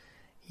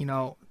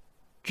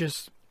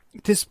 Just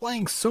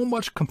displaying so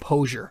much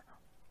composure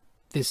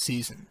this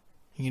season.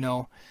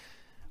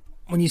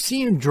 When you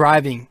see him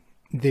driving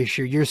this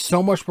year, you're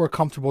so much more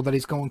comfortable that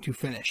he's going to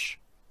finish.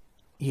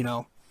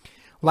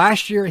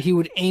 Last year he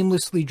would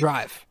aimlessly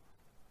drive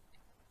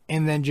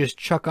and then just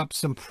chuck up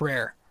some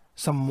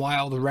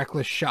wild,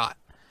 reckless shot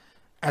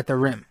at the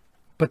rim.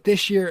 But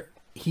this year,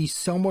 he's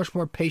so much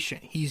more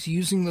patient. He's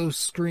using those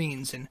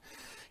screens, and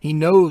he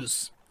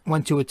knows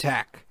when to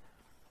attack.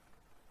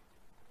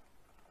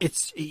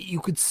 You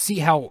could see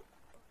how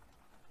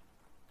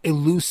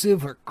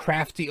elusive or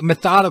crafty,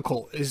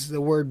 methodical is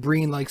the word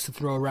Breen likes to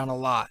throw around a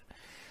lot.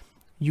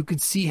 You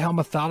could see how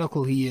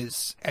methodical he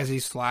is as a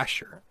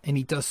slasher, and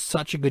he does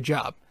such a good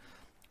job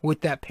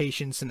with that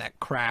patience and that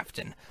craft,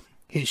 and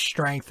his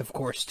strength, of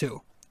course,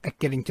 too, at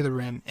getting to the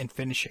rim and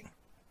finishing.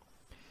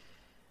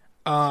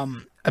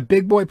 A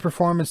big boy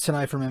performance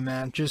tonight from him,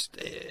 man. Just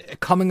a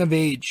coming of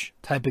age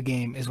type of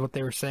game is what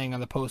they were saying on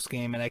the post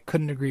game, and I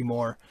couldn't agree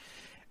more.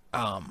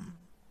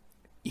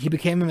 He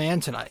became a man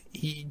tonight.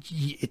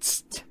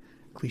 It's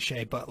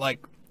cliche, but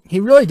he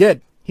really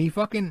did. He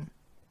fucking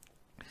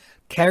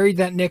carried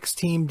that Knicks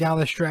team down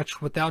the stretch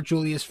without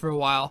Julius for a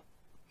while.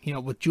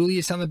 With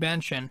Julius on the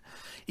bench, and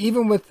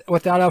even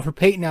without Elfrid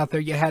Payton out there,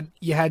 you had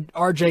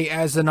RJ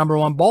as the number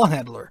 1 ball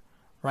handler,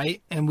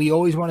 right? And we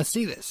always want to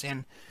see this.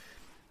 And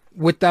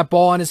with that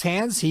ball in his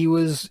hands, he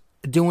was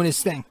doing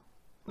his thing.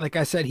 Like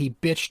I said, he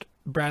bitched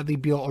Bradley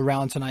Beal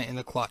around tonight in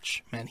the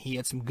clutch. Man, he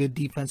had some good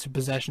defensive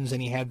possessions,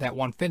 and he had that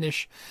one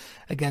finish,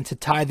 again, to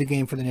tie the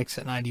game for the Knicks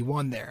at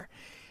 91 there.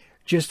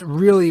 Just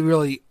really,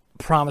 really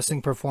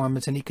promising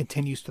performance, and he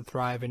continues to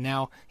thrive. And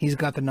now he's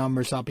got the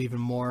numbers up even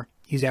more.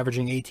 He's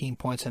averaging 18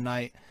 points a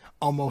night,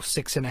 almost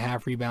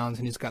 6.5 rebounds,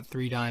 and he's got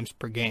 3 dimes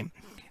per game.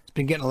 He's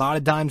been getting a lot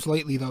of dimes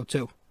lately, though,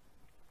 too.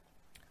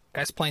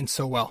 Guy's playing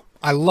so well.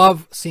 I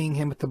love seeing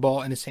him with the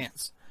ball in his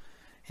hands.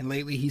 And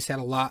lately he's had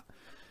a lot,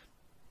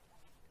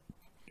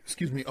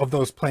 of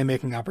those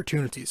playmaking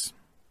opportunities.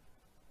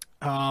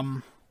 Yeah,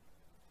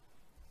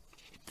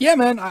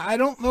 man, I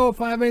don't know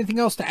if I have anything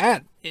else to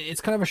add.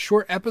 It's kind of a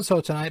short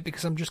episode tonight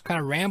because I'm just kind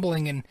of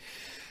rambling and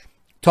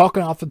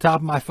talking off the top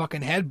of my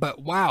fucking head, but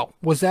wow,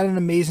 was that an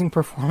amazing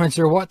performance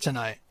or what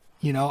tonight?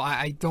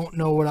 I don't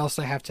know what else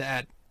I have to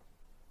add.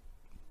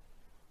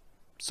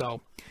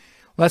 So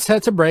let's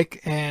head to break,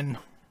 and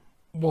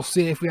we'll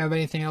see if we have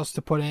anything else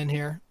to put in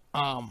here.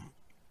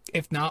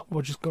 If not,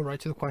 we'll just go right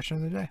to the question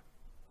of the day.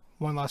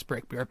 One last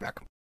break. Be right back.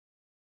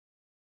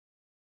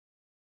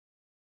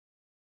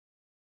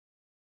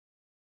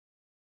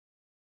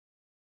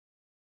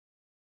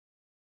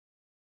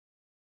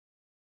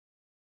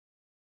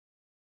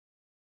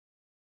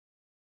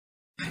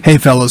 Hey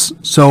fellas,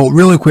 so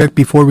really quick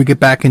before we get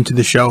back into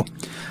the show,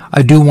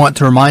 I do want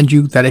to remind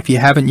you that if you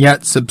haven't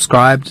yet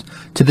subscribed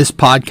to this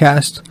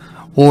podcast,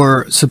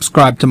 or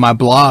subscribed to my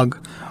blog,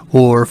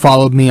 or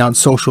followed me on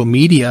social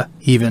media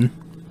even,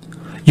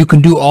 you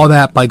can do all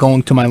that by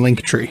going to my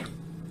link tree.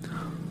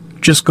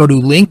 Just go to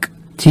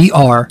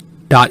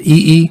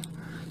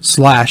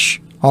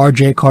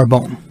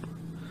linktr.ee/RJCarbone.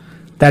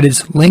 That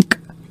is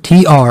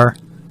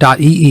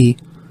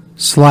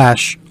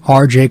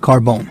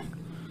linktr.ee/RJCarbone.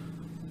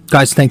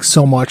 Guys, thanks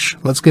so much.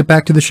 Let's get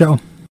back to the show.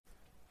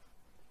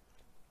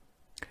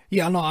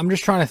 Yeah, no, I'm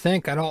just trying to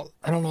think. I don't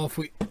know if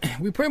we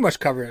pretty much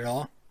covered it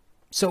all.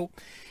 So,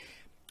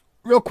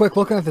 real quick,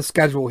 looking at the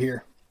schedule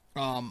here.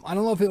 I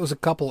don't know if it was a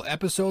couple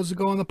episodes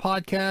ago on the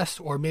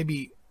podcast or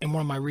maybe in one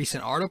of my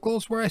recent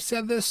articles where I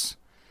said this.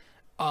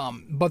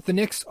 But the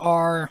Knicks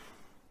are,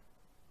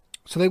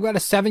 so they've got a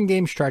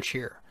 7-game stretch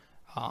here,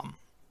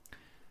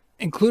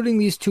 including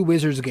these 2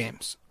 Wizards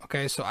games.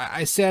 Okay, so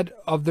I said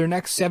of their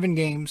next 7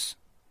 games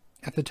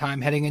at the time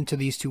heading into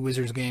these 2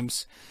 Wizards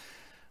games,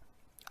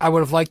 I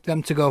would have liked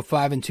them to go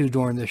 5-2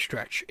 during this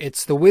stretch.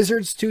 It's the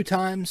Wizards 2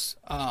 times.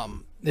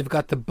 They've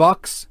got the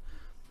Bucks,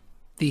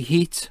 the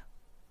Heat,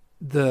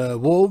 the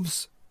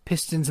Wolves,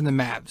 Pistons, and the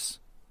Mavs.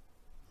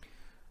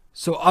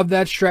 So of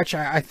that stretch,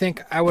 I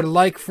think I would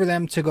like for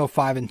them to go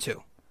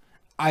 5-2.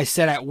 I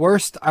said at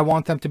worst, I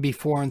want them to be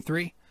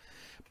 4-3.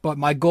 But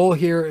my goal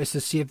here is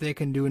to see if they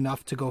can do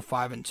enough to go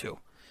 5-2.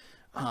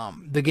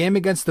 The game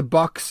against the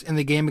Bucks and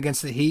the game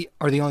against the Heat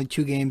are the only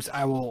 2 games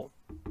I will,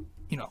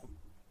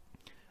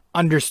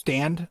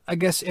 understand, I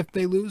guess, if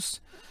they lose.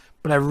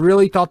 But I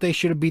really thought they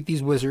should have beat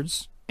these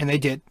Wizards, and they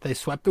did. They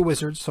swept the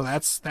Wizards, so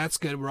that's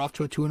good. We're off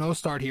to a 2-0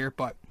 start here,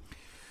 but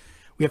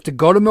we have to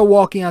go to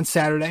Milwaukee on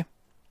Saturday.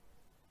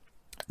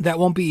 That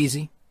won't be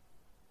easy.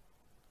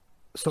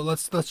 So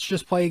let's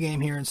just play a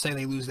game here and say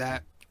they lose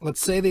that. Let's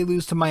say they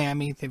lose to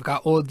Miami. They've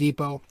got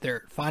Oladipo.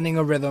 They're finding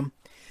a rhythm.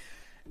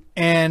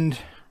 And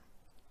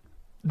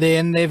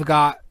then they've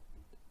got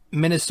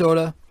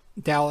Minnesota,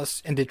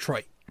 Dallas, and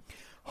Detroit.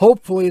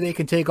 Hopefully they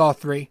can take all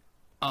 3.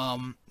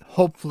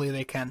 Hopefully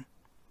they can.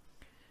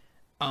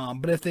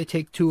 But if they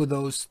take 2 of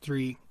those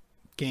 3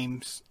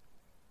 games,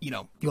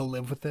 you'll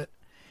live with it.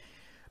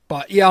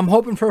 But yeah, I'm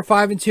hoping for a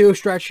 5-2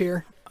 stretch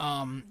here.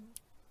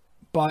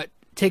 But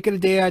take it a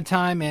day at a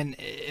time. And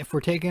if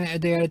we're taking it a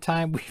day at a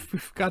time,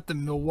 we've got the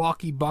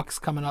Milwaukee Bucks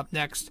coming up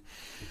next.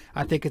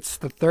 I think it's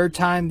the 3rd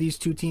time these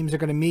 2 teams are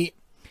going to meet.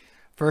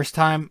 First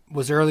time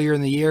was earlier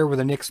in the year where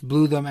the Knicks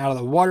blew them out of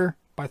the water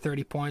by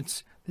 30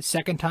 points. The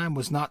second time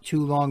was not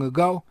too long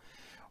ago.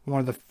 One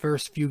of the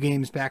first few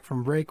games back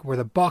from break where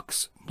the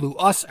Bucks blew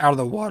us out of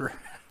the water.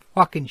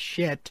 Fucking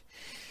shit.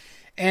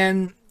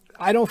 And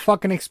I don't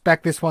fucking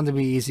expect this one to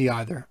be easy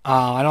either.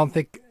 I don't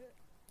think...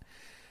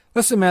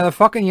 Listen, man, the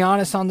fucking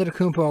Giannis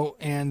Antetokounmpo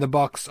and the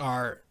Bucks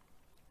are...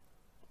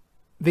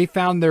 They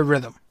found their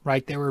rhythm,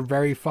 right? They were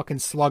very fucking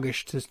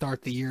sluggish to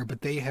start the year,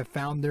 but they have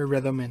found their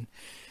rhythm, and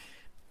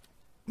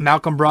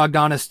Malcolm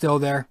Brogdon is still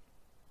there.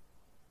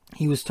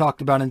 He was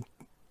talked about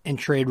in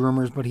trade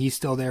rumors, but he's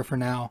still there for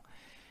now.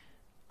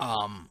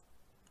 And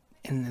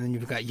then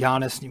you've got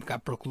Giannis, and you've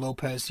got Brook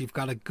Lopez. You've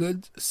got a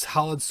good,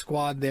 solid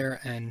squad there,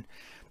 and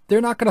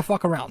they're not going to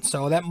fuck around.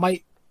 So that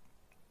might...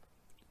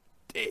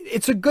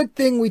 It's a good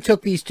thing we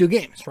took these 2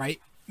 games,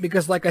 right?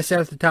 Because like I said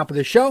at the top of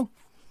the show,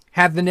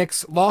 had the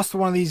Knicks lost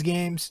one of these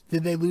games,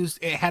 did they lose?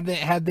 Had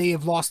they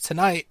have lost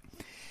tonight,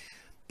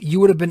 you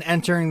would have been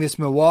entering this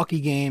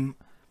Milwaukee game,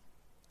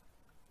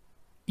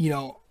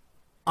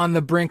 on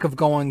the brink of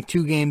going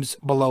 2 games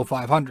below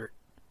 500.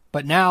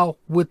 But now,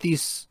 with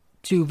these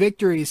 2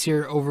 victories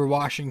here over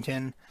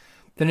Washington,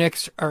 the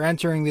Knicks are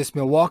entering this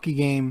Milwaukee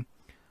game.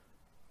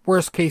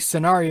 Worst case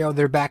scenario,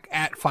 they're back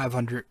at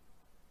 500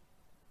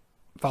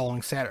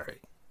 following Saturday.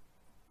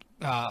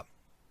 After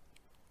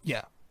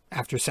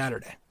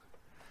Saturday.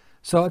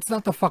 So it's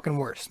not the fucking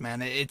worst,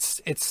 man.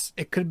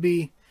 It could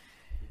be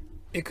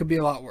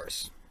a lot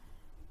worse.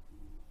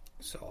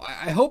 So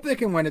I hope they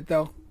can win it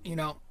though,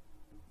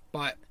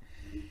 but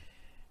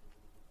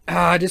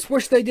I just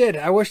wish they did.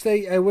 I wish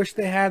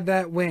they had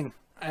that wing.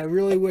 I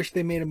really wish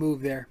they made a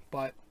move there,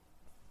 but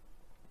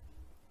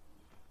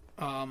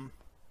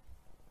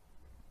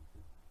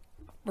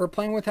we're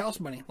playing with house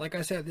money. Like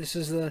I said, this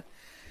is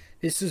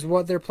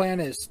what their plan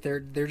is. They're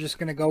just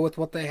going to go with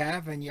what they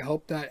have, and you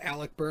hope that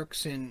Alec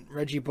Burks and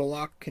Reggie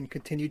Bullock can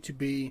continue to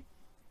be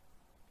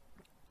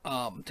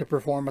to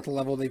perform at the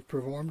level they've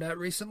performed at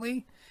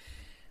recently.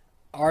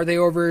 Are they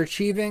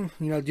overachieving?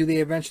 Do they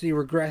eventually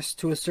regress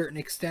to a certain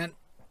extent?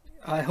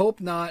 I hope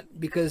not,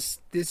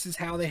 because this is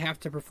how they have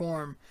to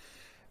perform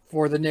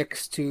for the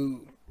Knicks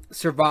to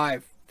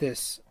survive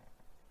this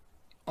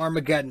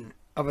Armageddon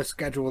of a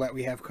schedule that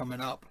we have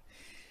coming up.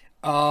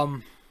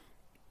 And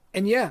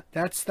yeah,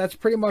 that's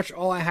pretty much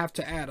all I have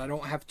to add. I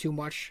don't have too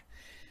much.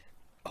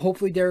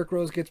 Hopefully Derrick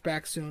Rose gets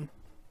back soon.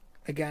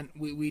 Again,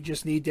 we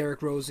just need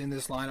Derrick Rose in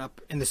this lineup,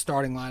 in the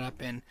starting lineup,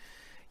 and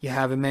you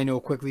have Emmanuel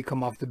quickly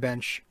come off the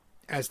bench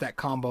as that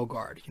combo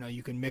guard. You know,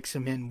 you can mix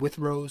him in with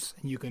Rose,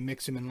 and you can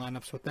mix him in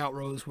lineups without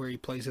Rose where he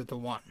plays at the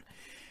 1.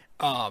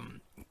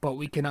 But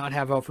we cannot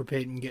have Elfrid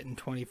Payton getting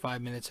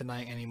 25 minutes a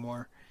night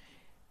anymore.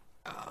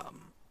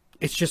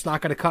 It's just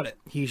not going to cut it.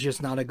 He's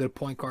just not a good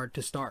point guard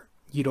to start.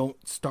 You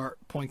don't start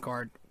point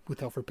guard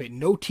with Elfrid Payton.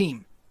 No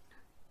team.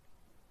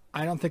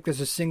 I don't think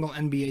there's a single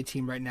NBA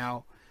team right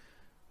now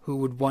who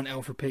would want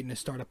Elfrid Payton to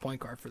start a point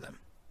guard for them.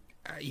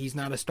 He's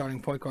not a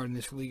starting point guard in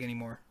this league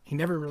anymore. He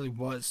never really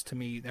was to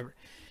me.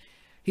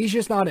 He's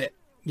just not it.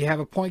 You have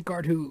a point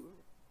guard who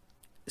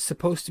is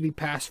supposed to be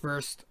pass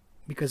first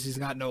because he's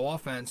got no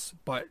offense,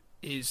 but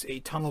is a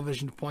tunnel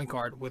vision point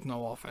guard with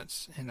no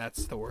offense, and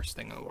that's the worst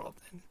thing in the world.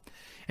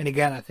 And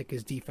again, I think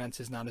his defense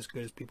is not as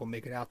good as people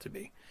make it out to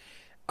be.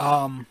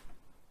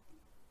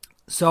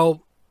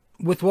 So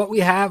with what we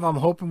have, I'm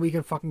hoping we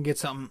can fucking get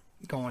something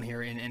going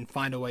here and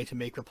find a way to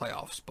make the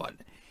playoffs, but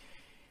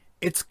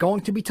it's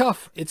going to be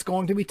tough. It's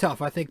going to be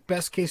tough. I think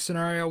best case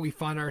scenario, we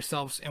find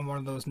ourselves in one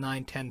of those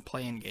 9-10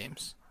 play-in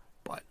games,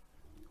 but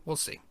we'll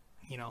see.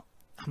 You know,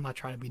 I'm not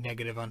trying to be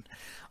negative on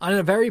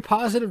a very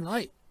positive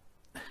night.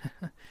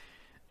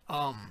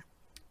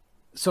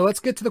 So let's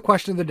get to the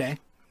question of the day.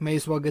 May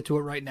as well get to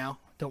it right now.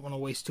 Don't want to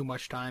waste too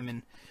much time,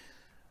 and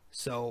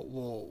so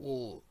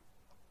we'll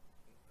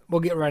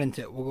get right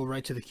into it. We'll go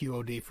right to the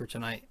QOD for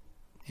tonight,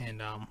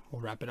 and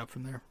we'll wrap it up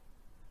from there.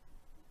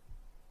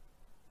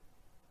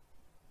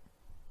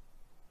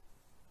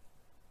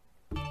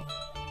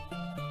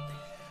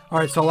 All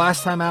right, so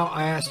last time out,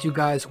 I asked you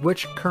guys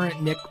which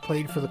current Knick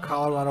played for the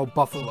Colorado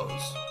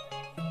Buffaloes.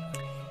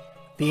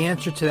 The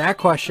answer to that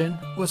question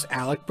was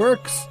Alec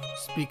Burks.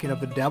 Speaking of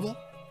the devil,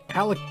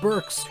 Alec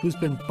Burks, who's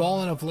been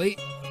balling of late,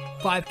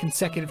 5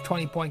 consecutive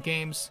 20-point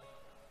games,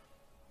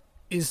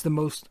 is the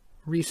most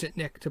recent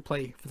Knick to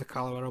play for the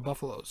Colorado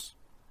Buffaloes.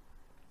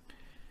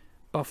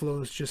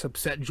 Buffaloes just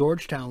upset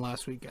Georgetown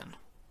last weekend.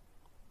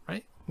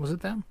 Right? Was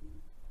it them?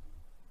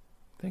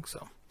 I think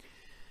so.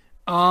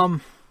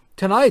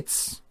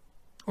 Tonight's,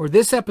 or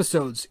this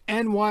episode's,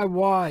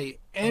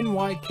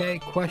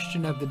 NYK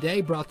question of the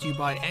day brought to you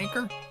by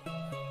Anchor.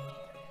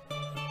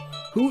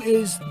 Who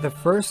is the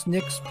first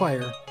Knicks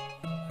player,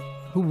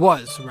 who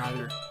was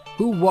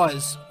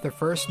the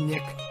first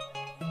Knick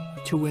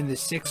to win the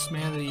Sixth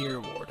Man of the Year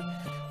award?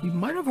 We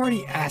might have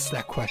already asked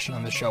that question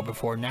on the show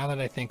before, now that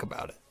I think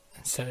about it.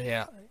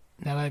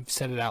 Now that I've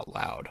said it out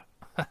loud.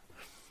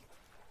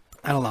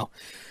 I don't know.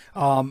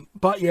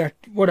 But yeah,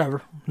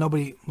 whatever.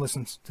 Nobody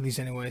listens to these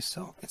anyways,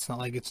 so it's not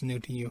like it's new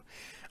to you.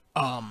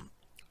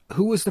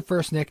 Who was the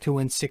first Knick to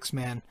win Sixth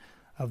Man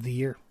of the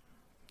Year?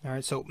 All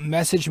right, so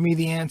message me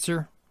the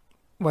answer,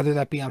 whether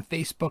that be on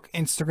Facebook,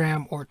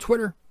 Instagram, or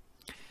Twitter.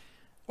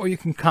 Or you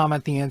can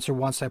comment the answer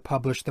once I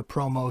publish the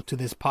promo to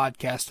this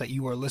podcast that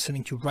you are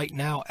listening to right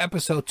now,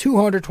 episode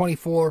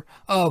 224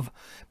 of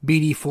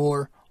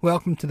BD4.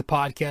 Welcome to the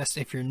podcast.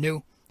 If you're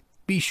new,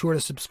 be sure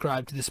to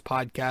subscribe to this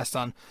podcast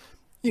on,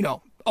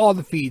 all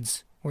the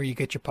feeds where you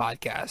get your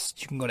podcasts.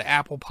 You can go to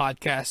Apple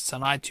Podcasts on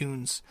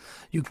iTunes.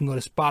 You can go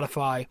to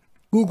Spotify,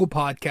 Google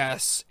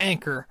Podcasts,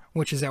 Anchor,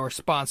 which is our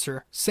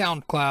sponsor,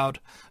 SoundCloud.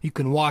 You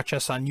can watch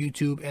us on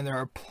YouTube, and there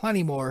are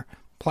plenty more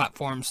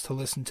platforms to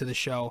listen to the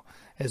show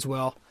as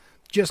well.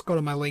 Just go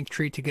to my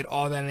Linktree to get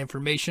all that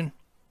information.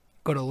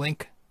 Go to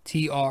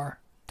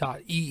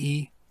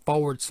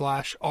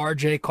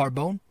linktr.ee/RJ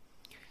Carbone.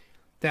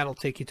 That'll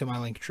take you to my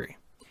Linktree.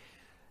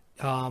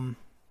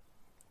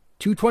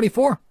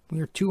 224. We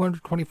are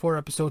 224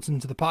 episodes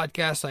into the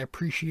podcast. I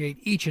appreciate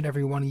each and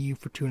every one of you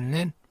for tuning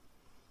in.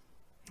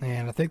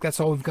 And I think that's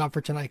all we've got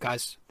for tonight,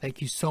 guys.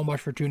 Thank you so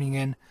much for tuning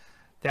in.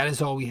 That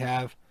is all we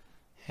have.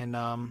 And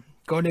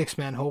go Knicks,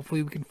 man.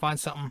 Hopefully we can find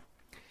something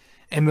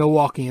in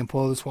Milwaukee and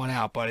pull this one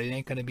out. But it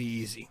ain't going to be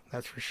easy.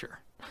 That's for sure.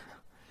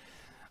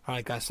 All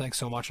right, guys. Thanks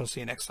so much. I'll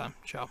see you next time.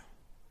 Ciao.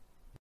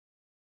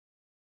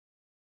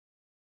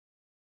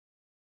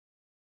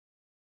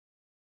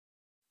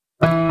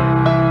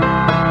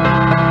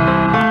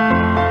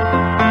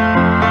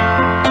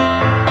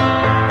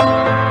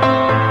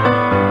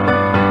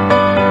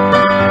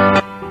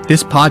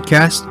 This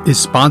podcast is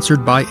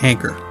sponsored by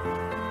Anchor.